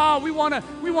 oh God, we want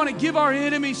to give our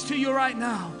enemies to you right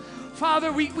now.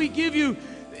 Father, we give you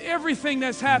everything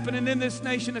that's happening in this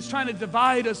nation that's trying to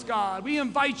divide us, God. We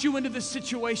invite you into this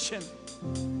situation.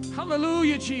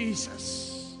 Hallelujah,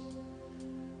 Jesus.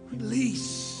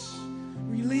 Release.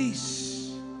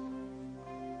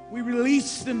 We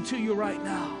release them to you right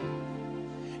now.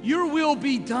 Your will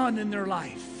be done in their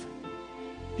life.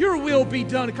 Your will be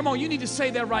done. Come on, you need to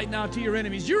say that right now to your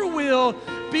enemies. Your will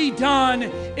be done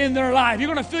in their life.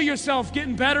 You're going to feel yourself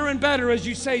getting better and better as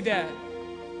you say that.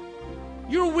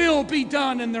 Your will be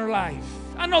done in their life.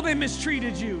 I know they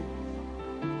mistreated you.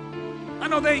 I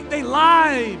know they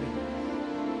lied.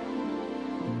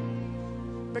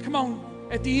 But come on,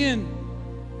 at the end,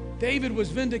 David was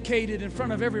vindicated in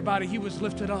front of everybody. He was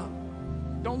lifted up.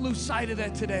 Don't lose sight of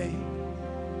that today.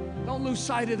 Don't lose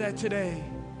sight of that today.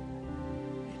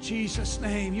 In Jesus'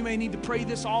 name, you may need to pray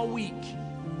this all week.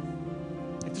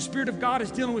 If the Spirit of God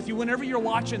is dealing with you, whenever you're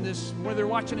watching this, whether you're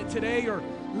watching it today or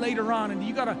later on, and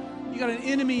you got an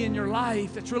enemy in your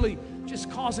life that's really just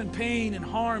causing pain and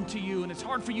harm to you, and it's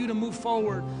hard for you to move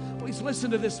forward, please listen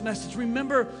to this message.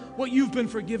 Remember what you've been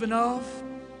forgiven of.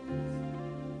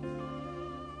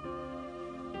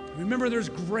 Remember there's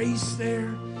grace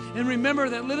there. And remember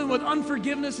that living with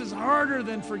unforgiveness is harder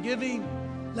than forgiving.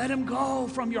 Let him go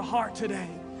from your heart today.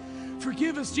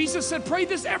 Forgive us. Jesus said, pray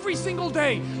this every single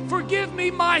day. Forgive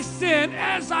me my sin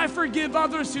as I forgive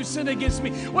others who sin against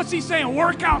me. What's he saying?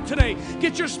 Work out today.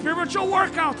 Get your spiritual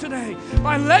workout today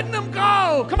by letting them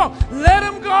go. Come on, let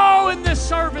them go in this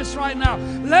service right now.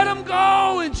 Let them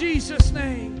go in Jesus'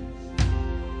 name.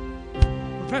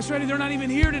 Pastor Eddie, they're not even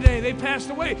here today. They passed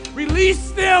away.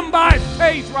 Release them by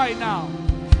faith right now.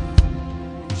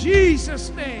 In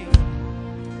Jesus' name.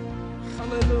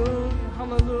 Hallelujah,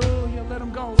 hallelujah. Let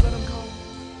them go, let them go.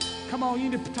 Come on, you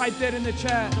need to type that in the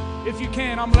chat if you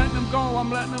can. I'm letting them go, I'm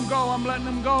letting them go, I'm letting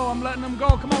them go, I'm letting them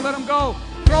go. Come on, let them go.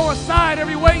 Throw aside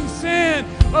every weight and sin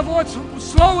of what's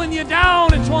slowing you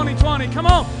down in 2020. Come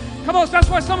on. Come on, that's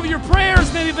why some of your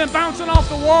prayers maybe have been bouncing off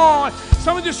the wall.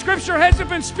 Some of the scripture hasn't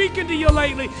been speaking to you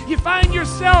lately. You find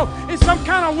yourself in some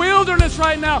kind of wilderness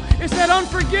right now. It's that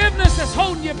unforgiveness that's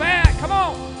holding you back. Come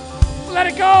on. Let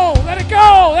it go. Let it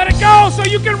go. Let it go so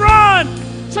you can run.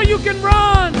 So you can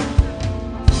run.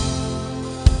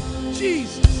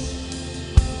 Jesus.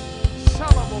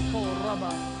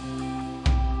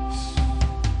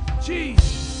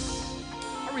 Jesus.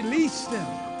 I release them.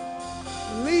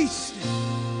 Release them.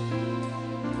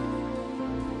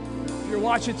 If you're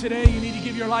watching today, you need to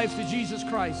give your life to Jesus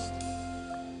Christ.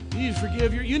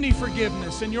 You need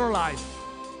forgiveness in your life.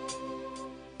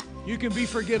 You can be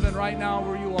forgiven right now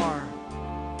where you are.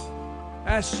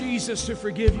 Ask Jesus to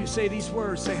forgive you. Say these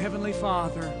words. Say, Heavenly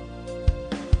Father,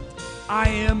 I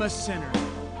am a sinner.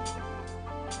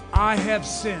 I have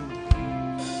sinned.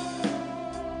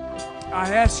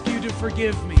 I ask you to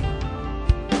forgive me.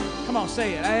 Come on,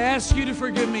 say it. I ask you to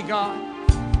forgive me, God.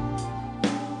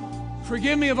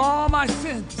 Forgive me of all my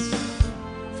sins.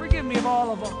 Forgive me of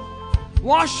all of them.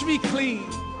 Wash me clean.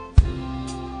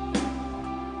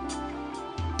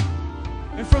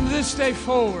 And from this day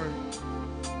forward,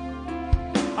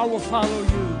 I will follow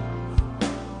you.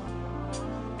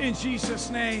 In Jesus'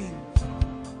 name.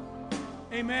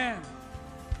 Amen.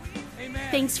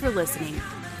 Amen. Thanks for listening.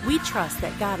 We trust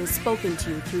that God has spoken to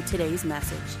you through today's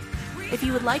message. If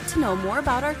you would like to know more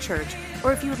about our church,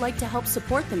 or if you would like to help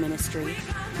support the ministry,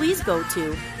 please go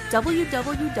to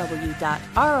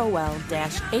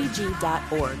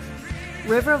www.rol-ag.org.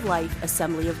 River of Life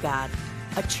Assembly of God,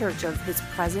 a church of His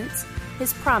presence,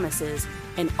 His promises,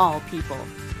 and all people.